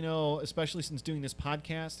like, especially since doing this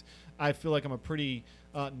podcast, I feel like I'm a pretty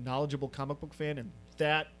knowledgeable comic book fan, and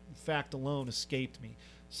that fact alone escaped me.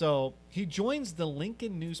 So he joins the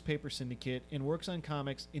Lincoln Newspaper Syndicate and works on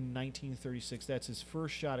comics in 1936. That's his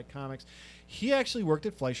first shot at comics. He actually worked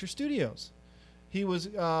at Fleischer Studios. He was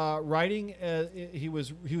writing. He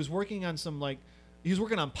was working on he was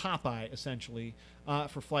working on Popeye essentially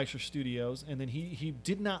for Fleischer Studios, and then he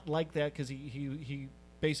did not like that because he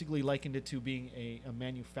basically likened it to being a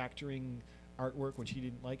manufacturing artwork, which he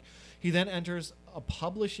didn't like. He then enters a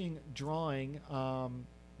publishing drawing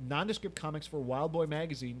nondescript comics for Wild Boy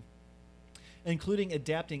magazine, including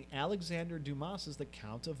adapting Alexander Dumas's The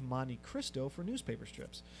Count of Monte Cristo for newspaper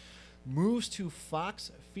strips. Moves to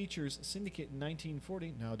Fox Features Syndicate in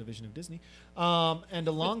 1940, now a division of Disney, and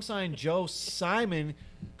alongside Joe Simon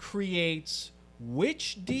creates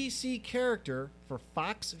which DC character for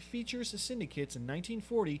Fox Features Syndicates in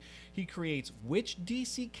 1940. He creates which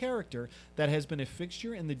DC character that has been a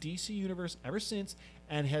fixture in the DC universe ever since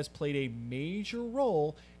and has played a major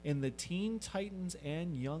role in the Teen Titans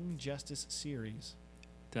and Young Justice series.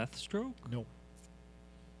 Deathstroke? No.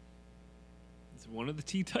 Is it one of the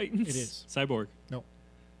Teen Titans? It is. Cyborg. No.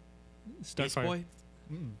 Beast Starfire. Boy,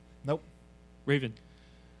 Nope. Raven.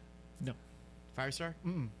 No. Firestar.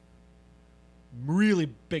 Really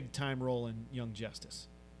big time role in Young Justice.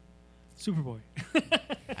 Superboy.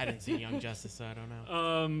 I didn't see Young Justice, so I don't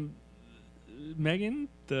know. Megan.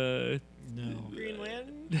 The No. Green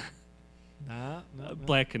Lantern. No.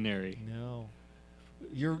 Black Canary. No.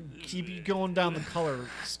 Keep going down the color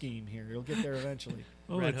scheme here. You'll get there eventually.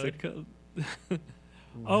 Oh, Red it's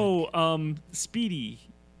a Speedy.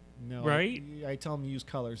 No. Right? I tell him to use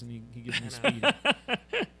colors, and he gives me speed.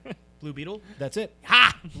 Blue Beetle. That's it.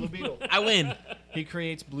 Ha! Blue Beetle. I win. He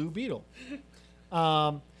creates Blue Beetle.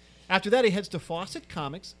 After that, he heads to Fawcett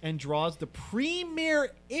Comics and draws the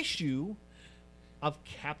premiere issue of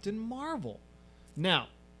Captain Marvel. Now,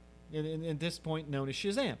 at this point, known as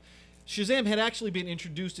Shazam. Shazam had actually been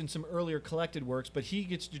introduced in some earlier collected works, but he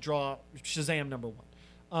gets to draw Shazam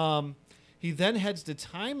 #1. He then heads to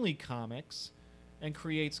Timely Comics and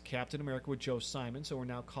creates Captain America with Joe Simon, so we're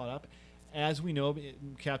now caught up. As we know,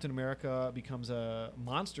 Captain America becomes a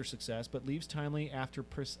monster success, but leaves Timely after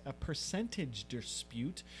a percentage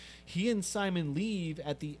dispute. He and Simon leave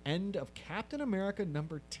at the end of Captain America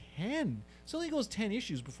 #10. So he goes 10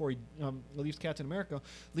 issues before he leaves Captain America,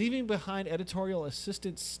 leaving behind editorial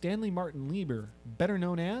assistant Stanley Martin Lieber, better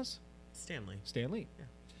known as Stanley. Stan Lee. Yeah.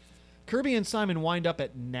 Kirby and Simon wind up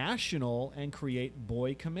at National and create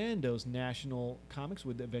Boy Commandos. National Comics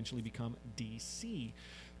would eventually become DC.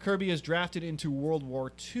 Kirby is drafted into World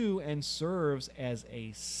War II and serves as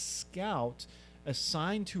a scout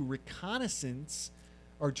assigned to reconnaissance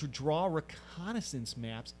or to draw reconnaissance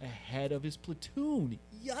maps ahead of his platoon.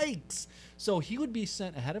 Yikes! So he would be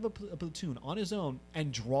sent ahead of a platoon on his own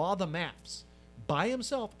and draw the maps by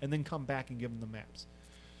himself and then come back and give them the maps.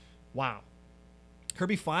 Wow.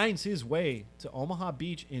 Kirby finds his way to Omaha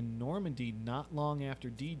Beach in Normandy not long after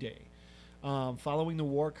D-Day. Following the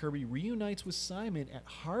war, Kirby reunites with Simon at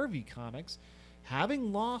Harvey Comics.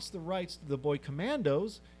 Having lost the rights to the Boy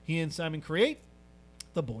Commandos, he and Simon create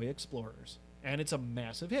the Boy Explorers, and it's a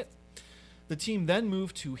massive hit. The team then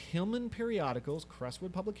moved to Hillman Periodicals,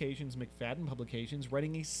 Crestwood Publications, McFadden Publications,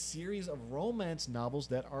 writing a series of romance novels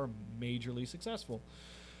that are majorly successful.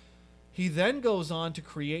 He then goes on to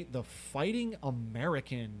create The Fighting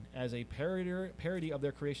American as a parody of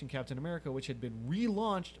their creation Captain America, which had been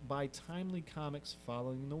relaunched by Timely Comics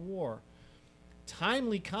following the war.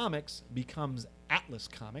 Timely Comics becomes Atlas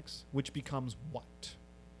Comics, which becomes what?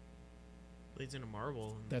 Leads into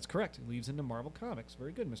Marvel. That's correct. It leads into Marvel Comics.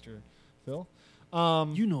 Very good, Mr. Phil.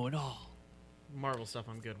 You know it all. Marvel stuff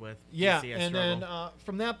I'm good with. Yeah, DC, I and struggle. then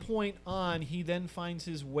from that point on, he then finds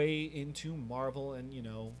his way into Marvel, and,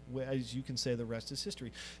 as you can say, the rest is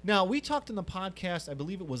history. Now, we talked in the podcast, I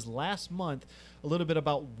believe it was last month, a little bit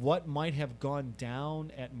about what might have gone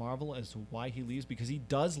down at Marvel as to why he leaves, because he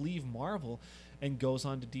does leave Marvel and goes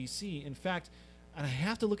on to DC. In fact, and I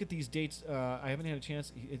have to look at these dates. I haven't had a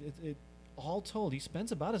chance. All told, he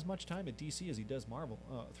spends about as much time at DC as he does Marvel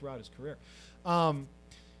throughout his career.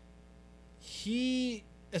 He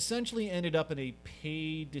essentially ended up in a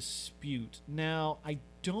pay dispute. Now, I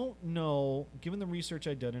don't know, given the research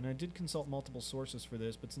I did, and I did consult multiple sources for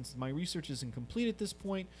this, but since my research isn't complete at this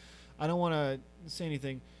point, I don't want to say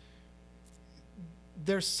anything.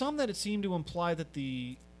 There's some that it seemed to imply that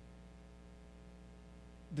the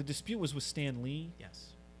dispute was with Stan Lee,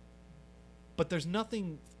 Yes. but there's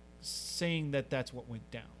nothing saying that that's what went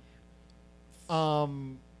down.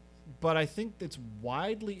 But I think it's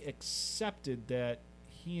widely accepted that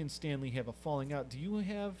he and Stanley have a falling out. Do you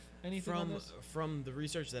have anything on this? From the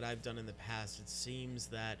research that I've done in the past, it seems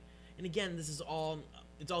that, and again, this is all,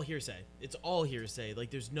 it's all hearsay. It's all hearsay.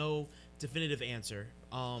 Like, there's no definitive answer.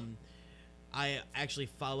 I actually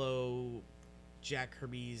follow Jack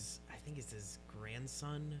Kirby's, I think it's his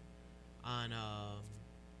grandson, on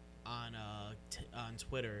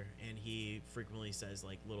Twitter, and he frequently says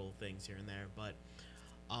like little things here and there, but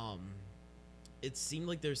it seemed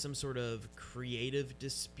like there's some sort of creative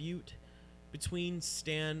dispute between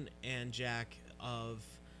Stan and Jack of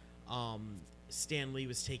Stan Lee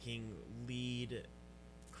was taking lead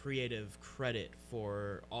creative credit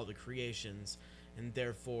for all the creations and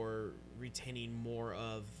therefore retaining more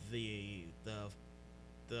of the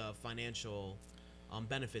financial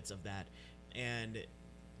benefits of that, and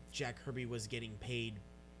Jack Kirby was getting paid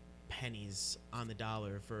pennies on the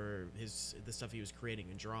dollar for the stuff he was creating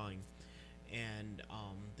and drawing, and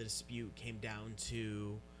the dispute came down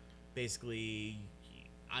to basically,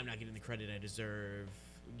 I'm not getting the credit I deserve.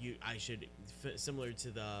 I should, similar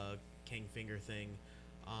to the King Finger thing,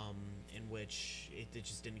 in which it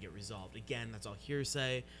just didn't get resolved. Again, that's all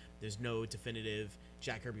hearsay. There's no definitive.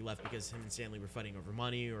 Jack Kirby left because him and Stanley were fighting over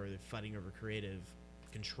money or they're fighting over creative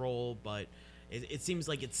control, but it seems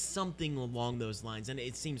like it's something along those lines, and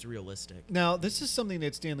it seems realistic. Now, this is something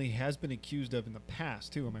that Stanley has been accused of in the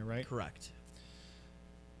past, too. Am I right? Correct.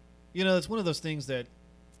 It's one of those things that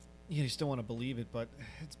you just don't want to believe it, but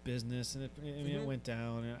it's business, and it went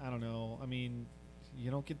down, and I don't know. I mean,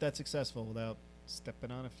 you don't get that successful without stepping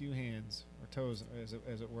on a few hands or toes,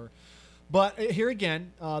 as it were. But here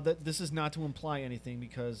again, that this is not to imply anything,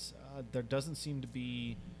 because there doesn't seem to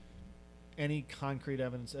be any concrete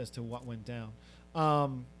evidence as to what went down.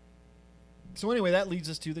 So anyway, that leads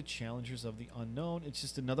us to the Challengers of the Unknown. It's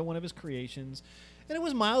just another one of his creations, and it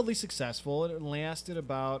was mildly successful. It lasted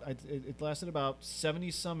about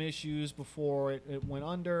 70 some issues before it went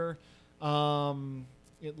under.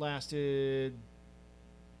 It lasted.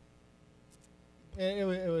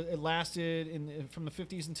 It lasted from the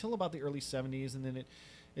 50s until about the early 70s, and then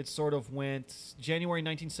it sort of went. January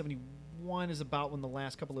 1971 is about when the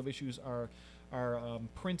last couple of issues are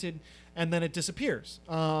printed, and then it disappears.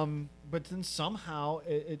 But then somehow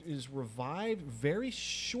it is revived very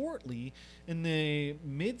shortly in the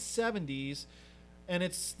mid 70s, and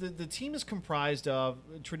it's the team is comprised of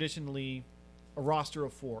traditionally a roster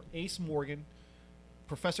of 4: Ace Morgan,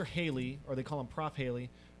 Professor Haley, or they call him Prof. Haley,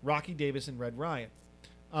 Rocky Davis, and Red Ryan.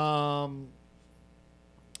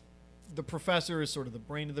 The Professor is sort of the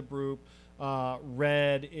brain of the group.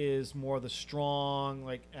 Red is more the strong,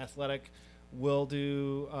 like athletic, will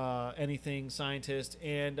do anything scientist,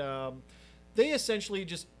 and they essentially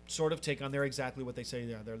just sort of take on. They're exactly what they say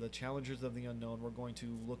they are. They're the Challengers of the Unknown. We're going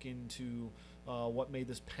to look into what made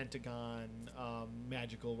this Pentagon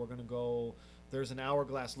magical. We're going to go. There's an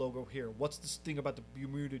hourglass logo here. What's this thing about the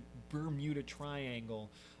Bermuda Triangle?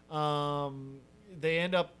 They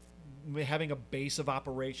end up having a base of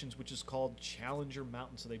operations, which is called Challenger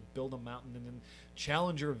Mountain. So they build a mountain, and then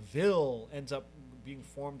Challengerville ends up being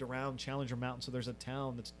formed around Challenger Mountain. So there's a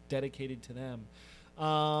town that's dedicated to them.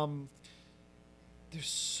 There's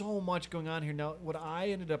so much going on here. Now, what I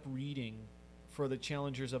ended up reading for the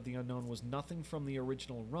Challengers of the Unknown was nothing from the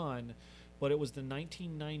original run, but it was the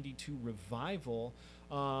 1992 revival,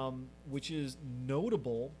 which is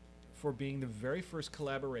notable for being the very first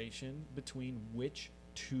collaboration between which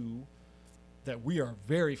two that we are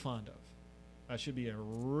very fond of. That should be a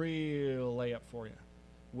real layup for you.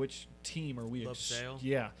 Which team are we? Loeb Sale?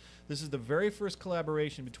 Yeah. This is the very first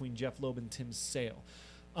collaboration between Jeph Loeb and Tim Sale.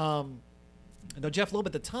 Now, Jeph Loeb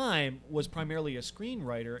at the time was primarily a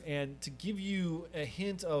screenwriter, and to give you a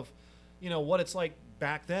hint of, what it's like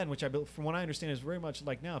back then, which from what I understand is very much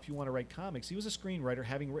like now, if you want to write comics, he was a screenwriter,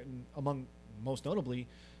 having written, among most notably,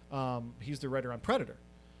 he's the writer on Predator.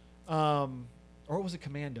 Or was it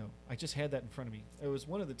Commando? I just had that in front of me. It was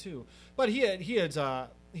one of the two. But he had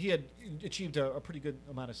achieved a pretty good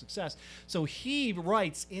amount of success. So he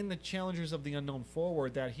writes in the Challengers of the Unknown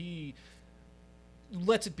forward that he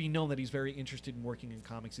lets it be known that he's very interested in working in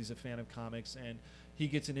comics. He's a fan of comics, and he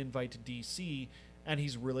gets an invite to DC, and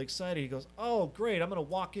he's really excited. He goes, "Oh, great! I'm going to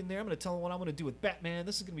walk in there. I'm going to tell him what I'm going to do with Batman.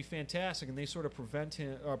 This is going to be fantastic." And they sort of present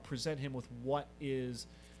him with what is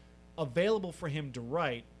available for him to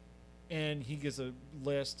write, and he gives a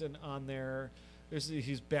list, and on there,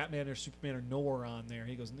 he's Batman or Superman or nowhere on there.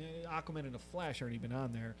 He goes, Aquaman and the Flash already been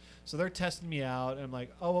on there. So they're testing me out, and I'm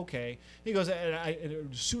like, oh, okay. He goes, and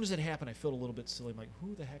as soon as it happened, I felt a little bit silly. I'm like,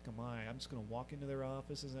 who the heck am I? I'm just going to walk into their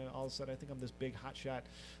office, and all of a sudden I think I'm this big hotshot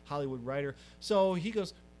Hollywood writer. So he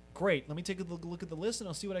goes, great, let me take a look at the list, and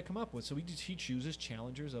I'll see what I come up with. So he chooses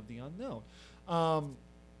Challengers of the Unknown.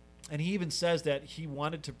 And he even says that he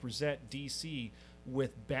wanted to present DC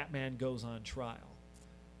with Batman Goes on Trial.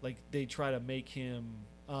 Like, they try to make him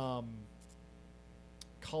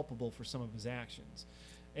culpable for some of his actions.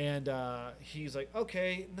 And he's like,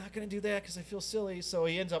 okay, not going to do that because I feel silly. So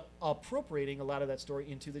he ends up appropriating a lot of that story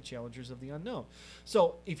into the Challengers of the Unknown.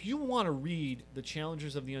 So if you want to read the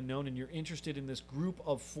Challengers of the Unknown and you're interested in this group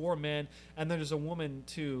of 4 men, and there's a woman,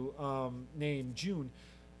 too, named June,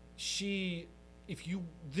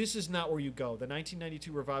 this is not where you go. The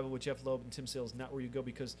 1992 revival with Jeph Loeb and Tim Sale is not where you go,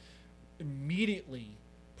 because immediately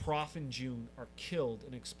Prof and June are killed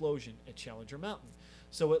in an explosion at Challenger Mountain.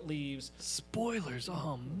 So it leaves... Spoilers,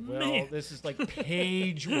 oh Well, man. this is like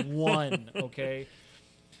page 1, okay?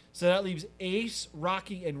 So that leaves Ace,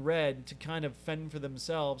 Rocky, and Red to kind of fend for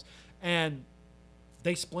themselves, and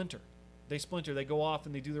they splinter. They go off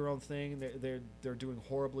and they do their own thing. They're doing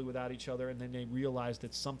horribly without each other, and then they realize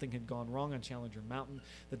that something had gone wrong on Challenger Mountain,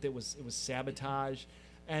 that it was sabotage.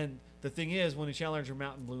 And the thing is, when the Challenger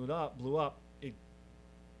Mountain blew up,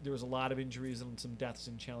 there was a lot of injuries and some deaths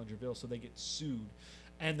in Challengerville, so they get sued.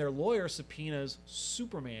 And their lawyer subpoenas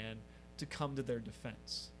Superman to come to their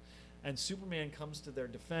defense. And Superman comes to their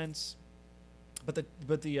defense, but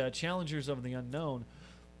the Challengers of the Unknown,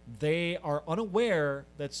 they are unaware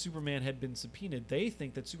that Superman had been subpoenaed. They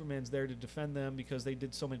think that Superman's there to defend them because they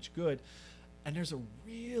did so much good. And there's a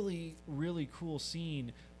really, really cool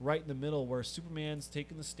scene right in the middle where Superman's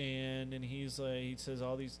taking the stand, and he says,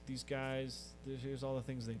 all these guys, here's all the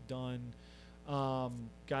things they've done.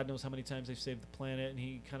 God knows how many times they've saved the planet, and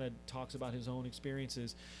he kind of talks about his own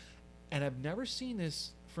experiences. And I've never seen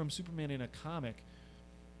this from Superman in a comic,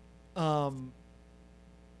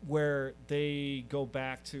 where they go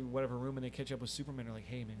back to whatever room and they catch up with Superman. They're like,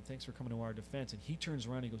 hey, man, thanks for coming to our defense. And he turns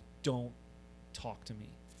around and he goes, don't talk to me.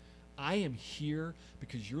 I am here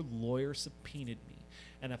because your lawyer subpoenaed me.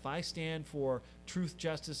 And if I stand for truth,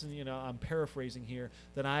 justice, and, I'm paraphrasing here,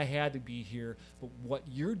 then I had to be here. But what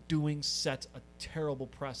you're doing sets a terrible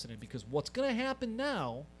precedent, because what's going to happen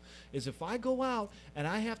now is if I go out and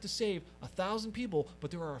I have to save 1,000 people, but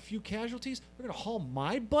there are a few casualties, they're going to haul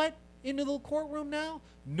my butt into the courtroom now?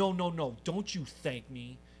 No, don't you thank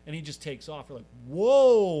me. And he just takes off. You're like,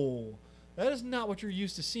 whoa, that is not what you're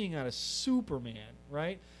used to seeing out of Superman,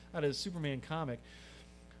 right? Out of a Superman comic.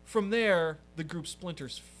 From there, the group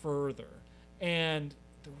splinters further. And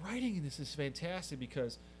the writing in this is fantastic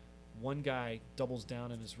because one guy doubles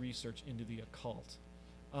down in his research into the occult.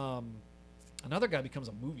 Another guy becomes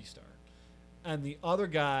a movie star. And the other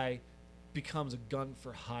guy becomes a gun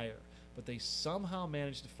for hire. But they somehow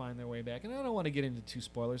manage to find their way back. And I don't want to get into too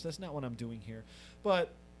spoilers. That's not what I'm doing here.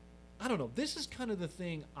 But I don't know. This is kind of the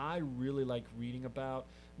thing I really like reading about.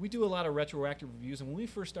 We do a lot of retroactive reviews, and when we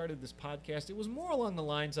first started this podcast, it was more along the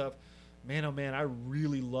lines of, man, oh man, I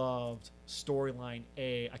really loved storyline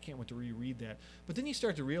A. I can't wait to reread that. But then you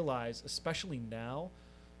start to realize, especially now,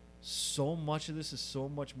 so much of this is so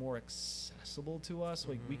much more accessible to us.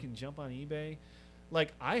 Like we can jump on eBay.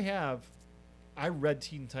 Like I read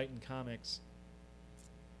Teen Titan comics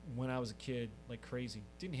when I was a kid like crazy.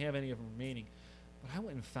 Didn't have any of them remaining, but I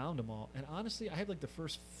went and found them all. And honestly, I have like the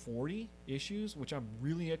first 40 issues, which I'm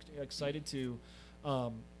really excited to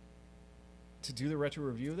do the retro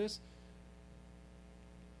review of this.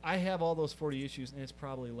 I have all those 40 issues, and it's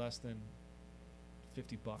probably less than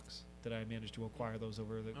 $50 that I managed to acquire those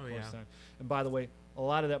over the course of time. And by the way, a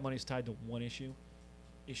lot of that money is tied to one issue.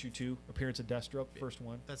 Issue 2, appearance of Deathstroke, first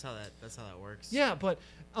one. That's how that works. Yeah, but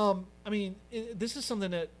I mean, this is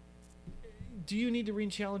something that. Do you need to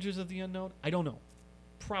read Challengers of the Unknown? I don't know.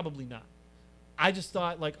 Probably not. I just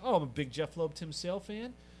thought like, oh, I'm a big Jeph Loeb, Tim Sale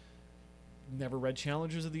fan. Never read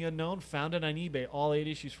Challengers of the Unknown. Found it on eBay, all 8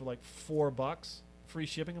 issues for like $4, free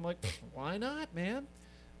shipping. I'm like, why not, man?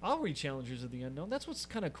 I'll read Challengers of the Unknown. That's what's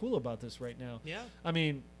kind of cool about this right now. Yeah. I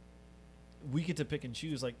mean, we get to pick and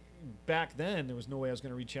choose. Like back then, there was no way I was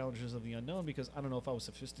going to read Challengers of the Unknown because I don't know if I was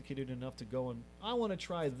sophisticated enough to go and I want to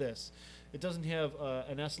try this. It doesn't have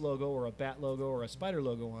an S logo or a bat logo or a spider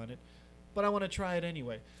logo on it, but I want to try it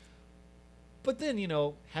anyway. But then, you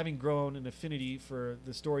know, having grown an affinity for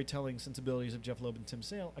the storytelling sensibilities of Jeph Loeb and Tim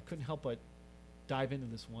Sale, I couldn't help but dive into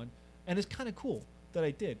this one. And it's kind of cool that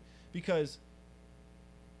I did because,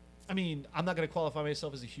 I mean, I'm not going to qualify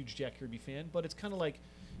myself as a huge Jack Kirby fan, but it's kind of like,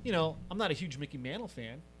 you know, I'm not a huge Mickey Mantle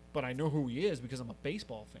fan, but I know who he is because I'm a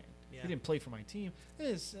baseball fan. Yeah. He didn't play for my team.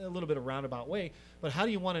 It's a little bit of roundabout way, but how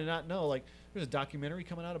do you want to not know? Like, there's a documentary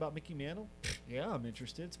coming out about Mickey Mantle. Yeah, I'm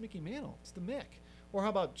interested. It's Mickey Mantle. It's the Mick. Or how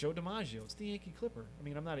about Joe DiMaggio? It's the Yankee Clipper. I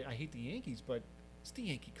mean, I hate the Yankees, but it's the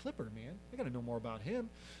Yankee Clipper, man. I got to know more about him.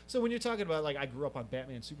 So when you're talking about, like, I grew up on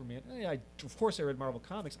Batman, Superman, of course I read Marvel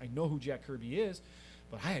Comics. I know who Jack Kirby is,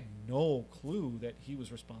 but I had no clue that he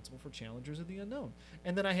was responsible for Challengers of the Unknown.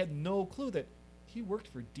 And then I had no clue that he worked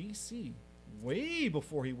for DC way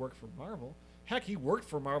before he worked for Marvel. Heck, he worked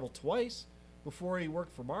for Marvel twice before he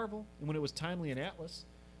worked for Marvel. And when it was Timely and Atlas,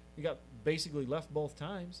 he got basically left both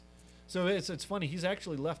times. So it's funny. He's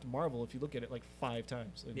actually left Marvel, if you look at it, like 5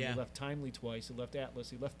 times. And Yeah. He left Timely twice. He left Atlas.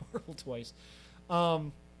 He left Marvel twice. I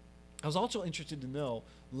was also interested to know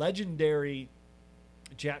legendary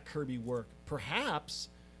Jack Kirby work. Perhaps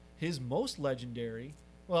his most legendary.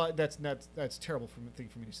 Well, that's terrible for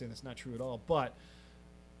me to say. That's not true at all. But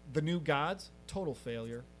The New Gods, total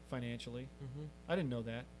failure financially. Mm-hmm. I didn't know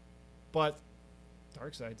that. But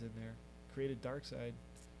Darkseid's in there. Created Darkseid.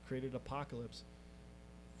 Created Apocalypse.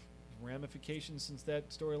 Ramifications since that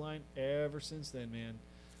storyline ever since then, man.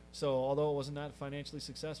 So although it was not financially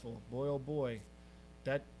successful, boy oh boy,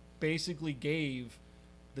 that basically gave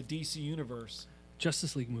the DC universe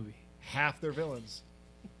Justice League movie. half their villains.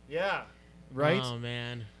 Yeah. Right? Oh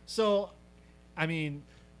man. So, I mean,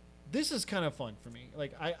 this is kind of fun for me.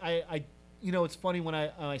 Like, I you know, it's funny when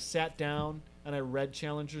I sat down and I read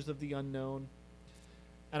Challengers of the Unknown,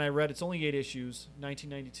 and I read, it's only 8 issues,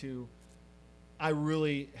 1992. I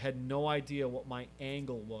really had no idea what my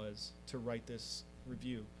angle was to write this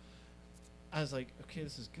review. I was like, okay,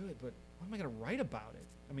 this is good, but what am I going to write about it?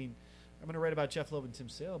 I mean, I'm going to write about Jeph Loeb and Tim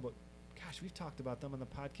Sale, but gosh, we've talked about them on the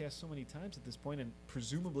podcast so many times at this point, and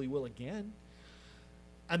presumably will again.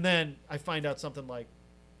 And then I find out something like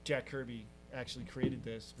Jack Kirby actually created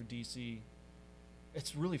this for DC.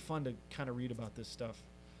 It's really fun to kind of read about this stuff.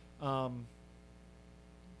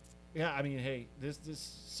 Yeah, I mean, hey, this.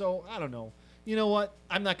 So I don't know. You know what?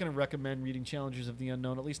 I'm not going to recommend reading Challengers of the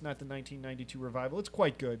Unknown, at least not the 1992 revival. It's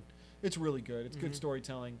quite good. It's really good. It's good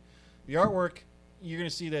storytelling. The artwork, you're going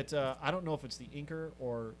to see that. I don't know if it's the inker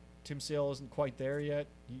or Tim Sale isn't quite there yet.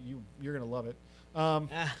 You're going to love it.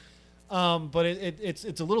 But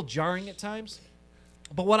it's a little jarring at times.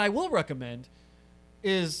 But what I will recommend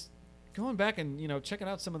is going back and checking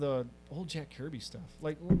out some of the old Jack Kirby stuff.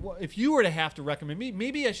 Like, if you were to have to recommend me,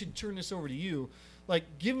 maybe I should turn this over to you. Like,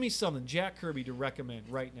 give me something Jack Kirby to recommend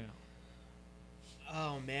right now.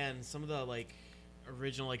 Oh man, some of the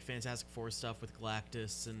original Fantastic Four stuff with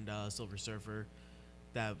Galactus and Silver Surfer.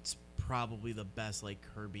 That's probably the best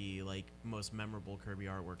Kirby, most memorable Kirby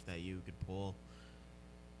artwork that you could pull.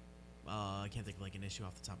 I can't think of an issue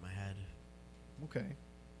off the top of my head. Okay.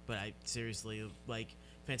 But I seriously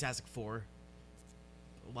Fantastic Four.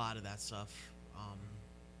 A lot of that stuff.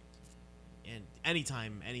 And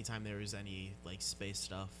anytime there was any space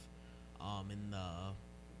stuff, in the I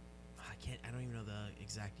don't even know the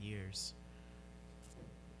exact years.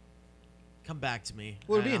 Come back to me.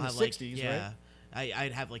 Well, it'd be in the have, 60s, yeah, right?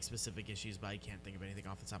 I'd have specific issues, but I can't think of anything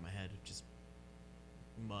off the top of my head. Just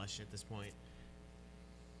mush at this point.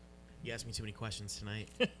 You asked me too many questions tonight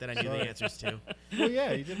that I knew the answers to. Well,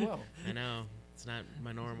 yeah, you did well. I know. It's not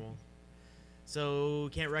my normal. So,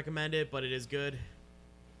 can't recommend it, but it is good.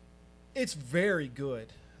 It's very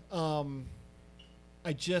good.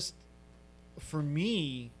 For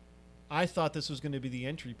me, I thought this was going to be the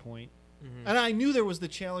entry point. Mm-hmm. And I knew there was the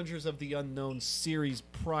Challengers of the Unknown series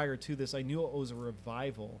prior to this. I knew it was a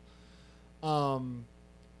revival. Like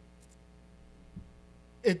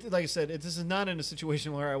I said, this is not in a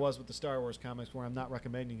situation where I was with the Star Wars comics, where I'm not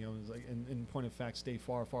recommending them. It's like, in point of fact, stay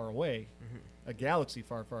far, far away, a galaxy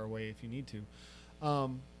far, far away if you need to.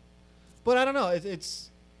 But I don't know.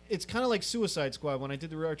 It's kind of like Suicide Squad. When I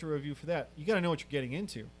did the retro review for that, you got to know what you're getting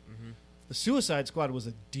into. Mm-hmm. The Suicide Squad was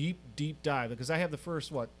a deep, deep dive because I have the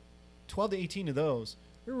first 12 to 18 of those.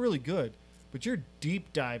 They're really good, but you're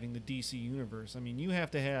deep diving the DC universe. I mean, you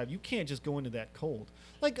can't just go into that cold.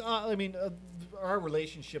 Like, our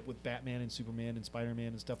relationship with Batman and Superman and Spider-Man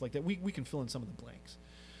and stuff like that, we can fill in some of the blanks.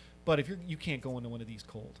 But if you can't go into one of these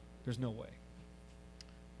cold, there's no way.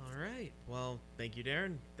 All right. Well, thank you,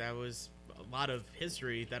 Darren. That was a lot of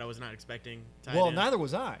history that I was not expecting. Well, neither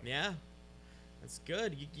was I. Yeah. That's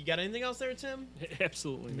good. You got anything else there, Tim?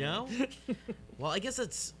 Absolutely No? Well, I guess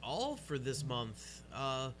that's all for this month.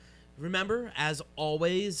 Remember, as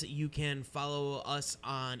always, you can follow us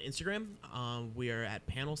on Instagram. We are at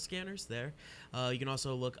Panel Scanners there. You can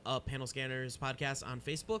also look up Panel Scanners Podcast on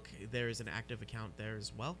Facebook. There is an active account there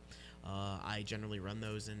as well. I generally run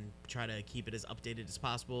those and try to keep it as updated as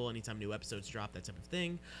possible anytime new episodes drop, that type of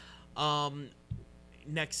thing.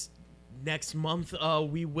 Next month,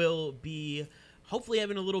 we will be hopefully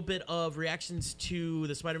having a little bit of reactions to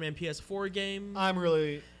the Spider-Man PS4 game. I'm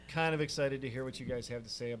really kind of excited to hear what you guys have to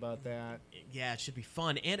say about that. Yeah, it should be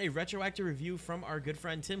fun. And a retroactive review from our good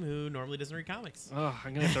friend Tim, who normally doesn't read comics. Oh,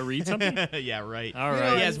 I'm going to have to read something? Yeah, right. All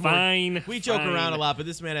right, He has fine. We joke around a lot, but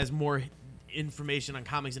this man has more information on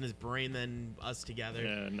comics in his brain than us together.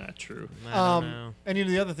 Yeah, not true. I don't know. And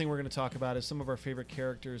the other thing we're going to talk about is some of our favorite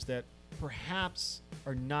characters that perhaps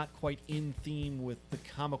are not quite in theme with the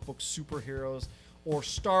comic book superheroes or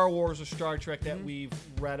Star Wars or Star Trek that we've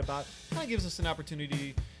read about. Kind of gives us an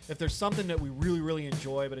opportunity, if there's something that we really, really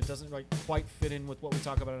enjoy, but it doesn't quite fit in with what we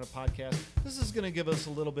talk about on a podcast, this is going to give us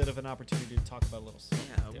a little bit of an opportunity to talk about a little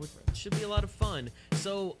something different. It should be a lot of fun.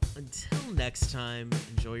 So until next time,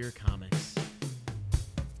 enjoy your comics.